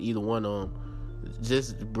hate for either one of them.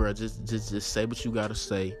 Just say what you gotta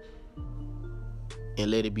say and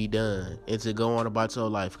let it be done, and to go on about your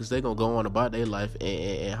life, because they gonna go on about their life,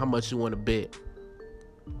 and how much you want to bet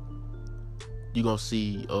you gonna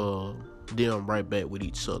see them right back with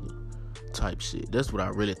each other type shit. That's what I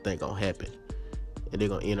really think gonna happen. And they're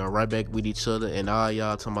gonna end up right back with each other, and all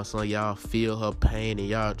y'all talking about something, y'all feel her pain and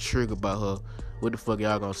y'all triggered by her. What the fuck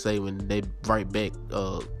y'all gonna say when they right back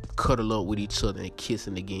cuddle up with each other and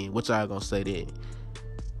kissing again? What y'all gonna say then?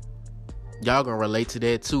 Y'all gonna relate to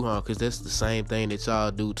that too, huh? Because that's the same thing that y'all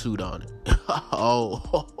do too, don't it?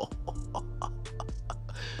 Oh,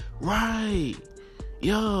 right.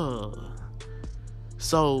 Yeah.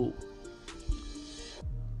 So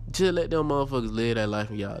just let them motherfuckers live their life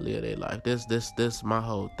and y'all live their life. That's my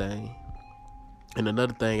whole thing. And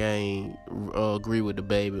another thing I ain't agree with the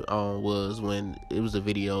baby on was when it was a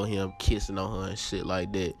video of him kissing on her and shit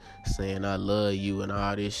like that, saying I love you and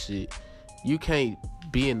all this shit. You can't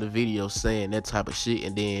be in the video saying that type of shit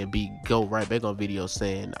and then go right back on video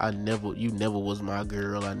saying you never was my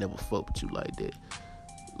girl, I never fucked with you like that.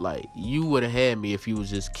 Like, you would have had me if you was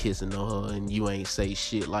just kissing on her and you ain't say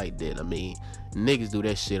shit like that. I mean, niggas do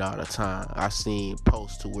that shit all the time. I seen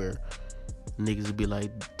posts to where niggas would be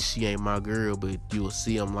like, she ain't my girl, but you will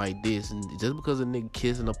see them like this. And just because a nigga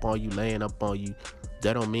kissing up on you, laying up on you,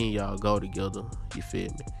 that don't mean y'all go together. You feel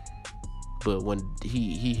me? But when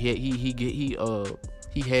he had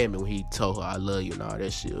me when he told her I love you and all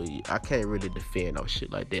that shit, I can't really defend no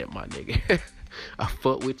shit like that, my nigga. I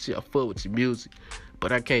fuck with you, I fuck with your music,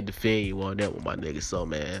 but I can't defend you on that one, my nigga. So,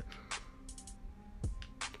 man,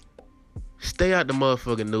 stay out the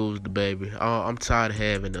motherfucking news, the baby. I'm tired of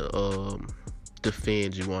having to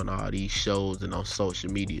defend you on all these shows and on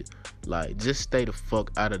social media. Like, just stay the fuck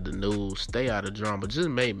out of the news. Stay out of drama. Just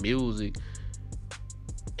make music.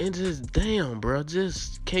 And just, damn, bro.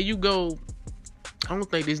 Just, can you go... I don't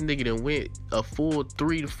think this nigga done went a full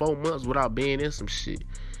 3 to 4 months without being in some shit.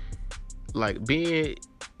 Like,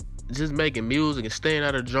 just making music and staying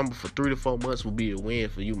out of drama for 3 to 4 months will be a win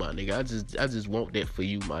for you, my nigga. I just want that for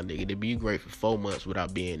you, my nigga. To be great for 4 months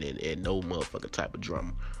without being in no motherfucking type of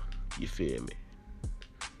drama. You feel me?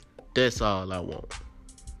 That's all I want.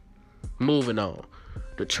 Moving on.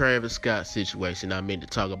 The Travis Scott situation. I meant to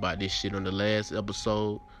talk about this shit on the last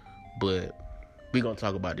episode, but we gonna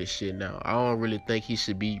talk about this shit now. I don't really think he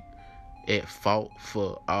should be at fault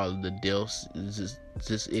for all of the deaths.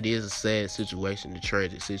 It is a sad situation, a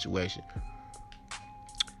tragic situation.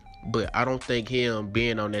 But I don't think him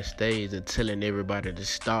being on that stage and telling everybody to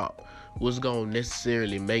stop was gonna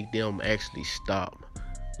necessarily make them actually stop.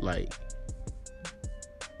 Like,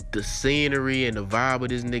 the scenery and the vibe of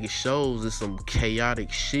this nigga shows is some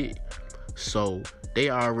chaotic shit. So they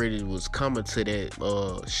already was coming to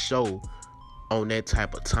that show on that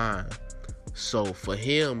type of time. So for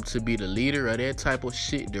him to be the leader of that type of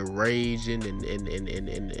shit, the raging and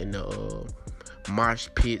the mosh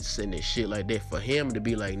pits and the shit like that, for him to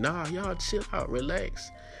be like, nah, y'all chill out,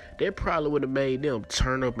 relax, that probably would have made them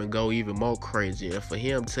turn up and go even more crazy. And for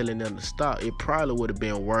him telling them to stop, it probably would have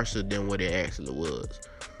been worse than what it actually was.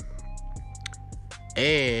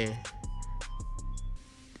 And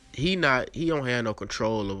he don't have no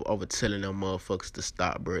control over telling them motherfuckers to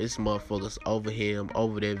stop, bro. It's motherfuckers over him,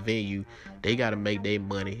 over that venue. They gotta make their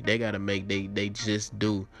money. They gotta make they just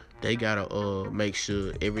do. They gotta make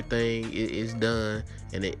sure everything is done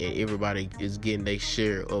and everybody is getting their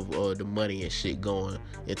share of the money and shit going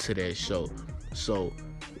into that show. So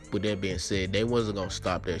with that being said, they wasn't gonna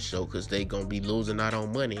stop that show because they gonna be losing out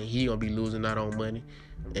on money. He gonna be losing out on money.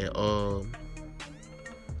 And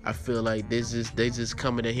I feel like they just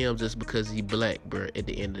coming to him just because he black, bro. At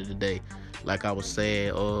the end of the day, like I was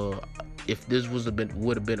saying, if this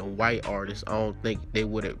would have been a white artist, I don't think it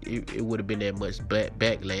would have been that much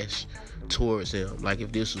backlash towards him. Like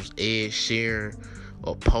if this was Ed Sheeran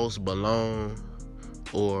or Post Malone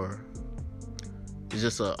or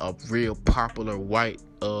just a real popular white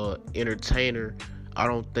entertainer, I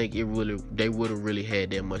don't think they would have really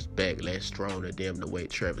had that much backlash thrown at them the way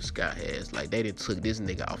Travis Scott has. Like, they done took this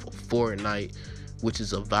nigga off of Fortnite, which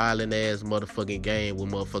is a violent ass motherfucking game where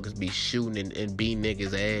motherfuckers be shooting and beating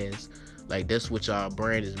niggas ass. Like, that's what y'all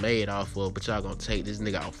brand is made off of, but y'all gonna take this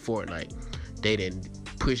nigga off Fortnite. They done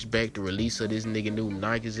pushed back the release of this nigga new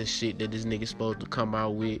Nikes and shit that this nigga supposed to come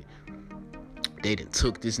out with. They done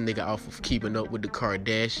took this nigga off of Keeping Up with the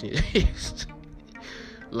Kardashians.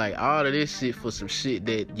 Like, all of this shit for some shit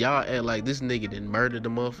that y'all act like this nigga done murdered the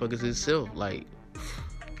motherfuckers himself. Like,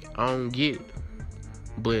 I don't get it.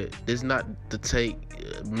 But it's not to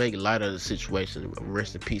make light of the situation.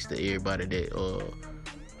 Rest in peace to everybody that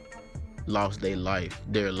lost their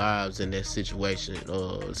lives in that situation.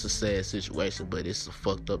 It's a sad situation, but it's a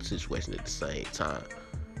fucked up situation at the same time.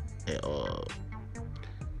 And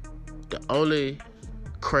the only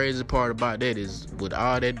crazy part about that is with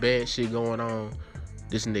all that bad shit going on,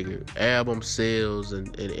 this nigga album sales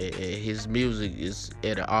and his music is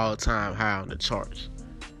at an all-time high on the charts,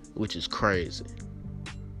 which is crazy.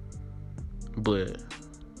 But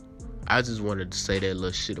I just wanted to say that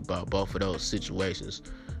little shit about both of those situations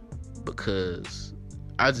because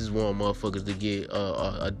I just want motherfuckers to get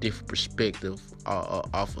a different perspective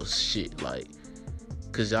off of shit. Like,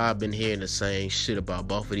 cause y'all been hearing the same shit about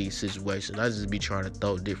both of these situations. I just be trying to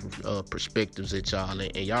throw different perspectives at y'all,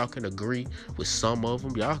 and y'all can agree with some of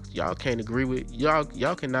them. Y'all can't agree with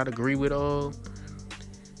y'all cannot agree with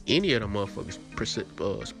any of the motherfuckers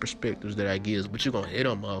perspectives that I give, but you gonna hit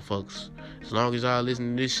them motherfuckers. As long as y'all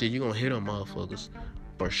listen to this shit, you gonna hit them motherfuckers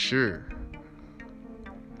for sure.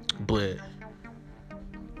 But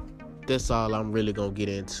that's all I'm really gonna get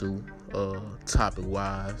into topic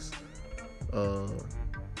wise.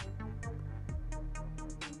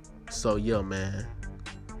 So yeah, man,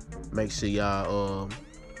 make sure y'all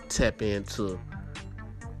tap into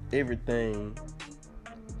everything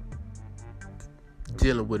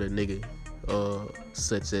dealing with a nigga,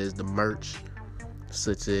 such as the merch,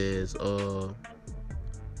 such as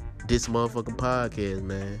this motherfucking podcast,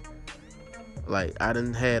 man. Like, I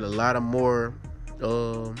done had a lot of more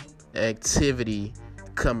activity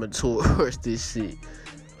coming towards this shit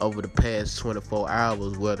over the past 24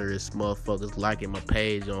 hours, whether it's motherfuckers liking my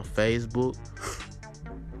page on Facebook.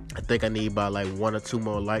 I think I need about like 1 or 2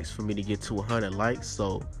 more likes for me to get to 100 likes.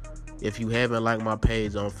 So if you haven't liked my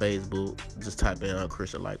page on Facebook, just type in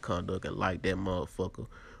Unchristian Like Conduct and like that motherfucker.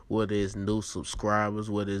 Whether it's new subscribers,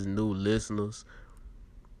 whether it's new listeners,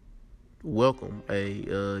 welcome. Hey,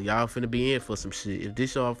 y'all finna be in for some shit. If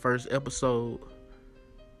this your first episode,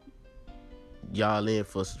 y'all in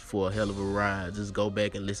for a hell of a ride. Just go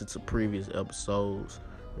back and listen to previous episodes,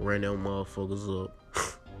 run them motherfuckers up.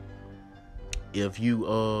 If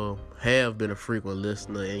you have been a frequent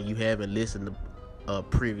listener and you haven't listened to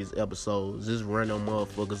previous episodes, just run them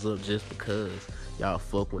motherfuckers up just because y'all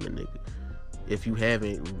fuck with a nigga. If you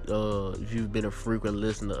haven't, if you've been a frequent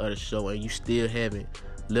listener of the show and you still haven't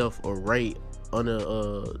left a rate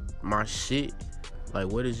under my shit, like,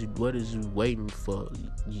 what is you waiting for?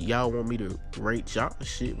 Y'all want me to rate y'all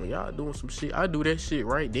shit when y'all doing some shit? I do that shit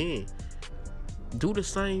right then. Do the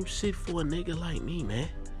same shit for a nigga like me, man.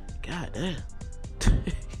 God damn.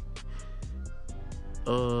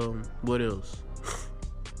 What else?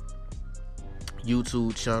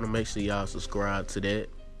 YouTube channel, make sure y'all subscribe to that.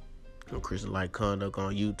 Unchristian Like Conduct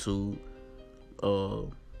on YouTube.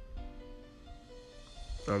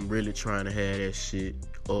 I'm really trying to have that shit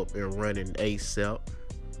up and running ASAP.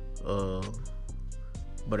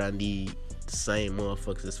 But I need the same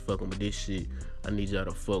motherfuckers that's fucking with this shit. I need y'all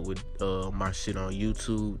to fuck with my shit on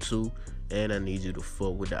YouTube too. And I need you to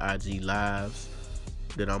fuck with the IG lives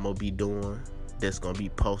that I'm gonna be doing. That's gonna be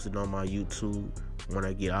posted on my YouTube when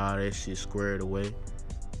I get all that shit squared away.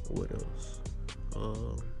 What else?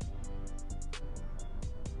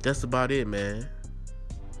 That's about it, man.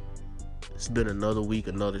 It's been another week,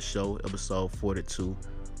 another show, episode 42.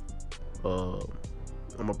 I'm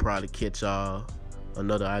gonna probably catch y'all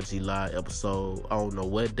another IG Live episode. I don't know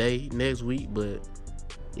what day next week, but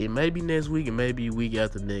it may be next week, it may be week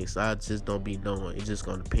after next. I just don't be knowing. It's just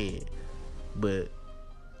gonna depend. But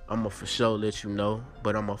I'm gonna for sure let you know.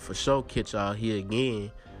 But I'm gonna for sure catch y'all here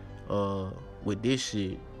again with this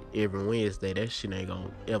shit every Wednesday. That shit ain't gonna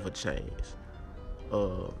ever change.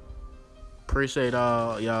 Appreciate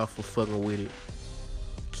all y'all for fucking with it.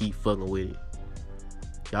 Keep fucking with it.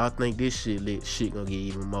 Y'all think this shit lit, shit gonna get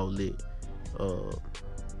even more lit.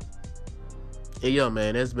 Hey, yo,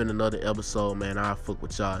 man, that's been another episode, man. I'll fuck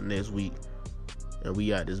with y'all next week. And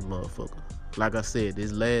we out this motherfucker. Like I said,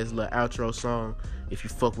 this last little outro song, if you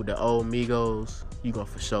fuck with the old Migos, you gonna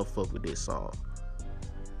for sure fuck with this song.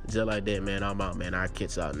 Just like that, man. I'm out, man. I'll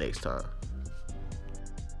catch y'all next time.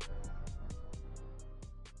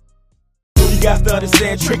 You got to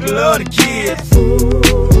understand, Trick love the kids.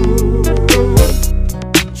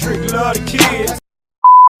 Trick love the kids.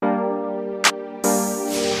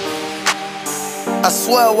 I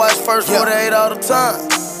swear I watch first 48 all the time.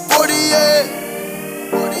 48.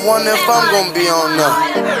 Wonder if I'm gonna be on there.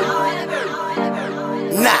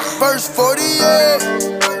 Nah, first 48.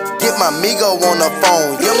 Get my Migo on the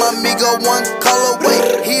phone. Yeah, my Migo one call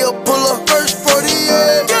away. He'll pull up first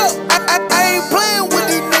 48. I ain't playing with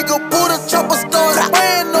these niggas. Pull the chopper, start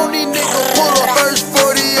spraying on these niggas. Pull up first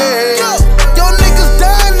 48. Yo niggas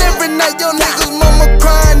dying every night. Yo niggas mama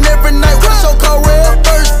crying every night. What's your call real?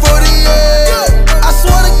 First 48. I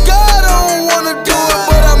swear to God I don't wanna do it,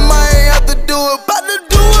 but I might have to do it. About to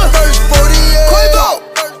do it. First 48. Quavo.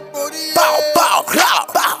 Bow, bow, bow,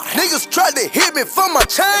 bow. Niggas tried to hit me for my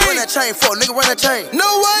chain. Run that chain for nigga, run that chain. No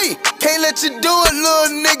way, can't let you do it,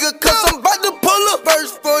 little nigga, cause I'm about to pull up.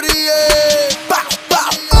 Verse 48. Bow,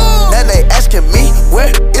 bow. Now they asking me,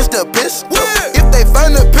 where is the pistol? If they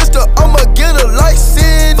find the pistol, I'ma get a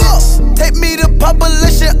license. Take me to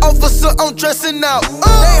population officer, I'm dressing out.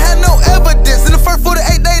 They had no evidence, in the first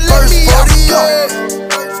 48 they let me out.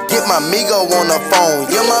 Get my Migo on the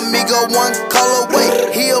phone. Yeah, my Migo one call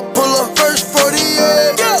away. He'll pull up first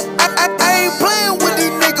 48. I ain't playing with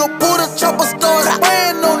these niggas. Pull the chopper, start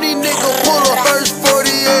spraying on these niggas. Pull up first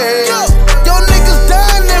 48. Yo niggas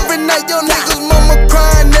dying every night. Yo niggas mama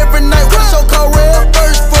crying every night. What's your call real?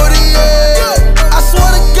 First 48. I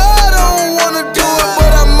swear to God I don't wanna do it,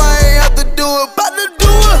 but I might have to do it. About to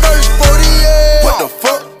do it. First 48. What the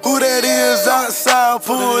fuck? Who that is outside?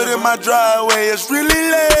 Pull it in my driveway. It's really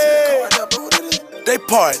late. They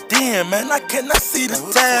part damn man, I cannot see the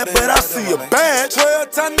tab, but I see a badge.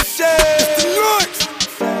 12 times the shade. It's the noise.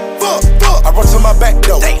 Fuck, fuck. I run to my back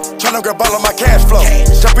door, tryna grab all of my cash flow.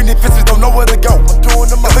 Jumping these fences, don't know where to go.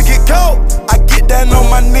 If I get cold, I get down on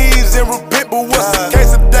my knees and repent. But what's the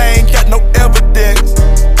case if they ain't got no evidence?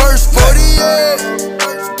 First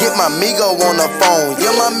 48. Get my Migo on the phone.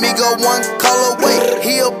 Yeah, my Migo one call away.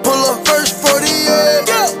 He'll pull up first 48.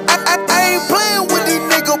 I ain't playing with these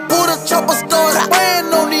niggas. Pull the chopper, start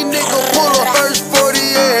spraying on these niggas. Pull up first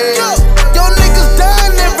 48. Yo niggas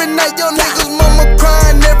dying every night. Yo niggas mama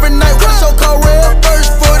crying every night. What's your call real?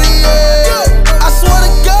 First 48. I swear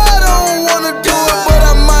to God I don't wanna do it, but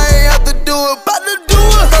I might have to do it. About to do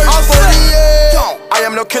it. First 48. I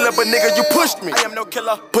am no killer, but nigga, you pushed me. I am no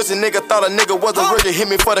killer. Pussy nigga thought a nigga was a virgin, hit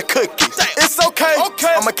me for the cookies. It's okay.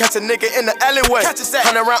 I'ma catch a nigga in the alleyway.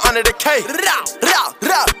 100 round under the K.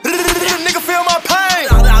 Nigga feel my pain.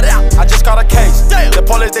 I just got a case. The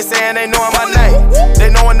police they saying they knowing my name. They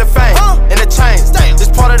knowing the fame and the chains. This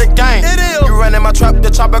part of the game. You running my trap, the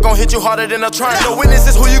chopper gon' hit you harder than a train. No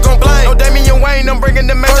witnesses, who you gon' blame? No Damian Wayne, I'm bringing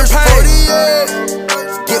the major pain.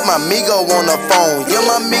 Get my Migo on the phone. Yeah,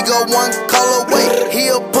 my Migo one call away.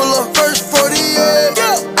 He'll pull up first 48.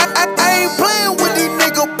 I ain't playing with these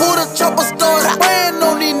niggas. Pull the chopper, start spraying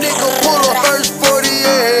on these niggas. Pull up first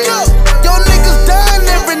 48. Yo niggas dying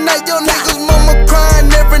every night. Yo niggas mama crying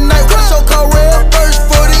every night. What's your call real? First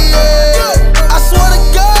 48. I swear to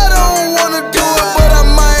God I don't wanna do it, but I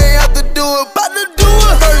might have to do it. About to do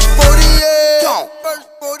it. First 48. First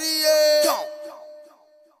 48.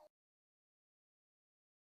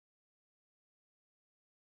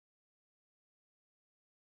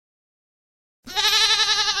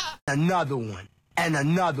 Another one, and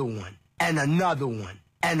another one, and another one,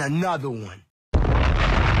 and another one.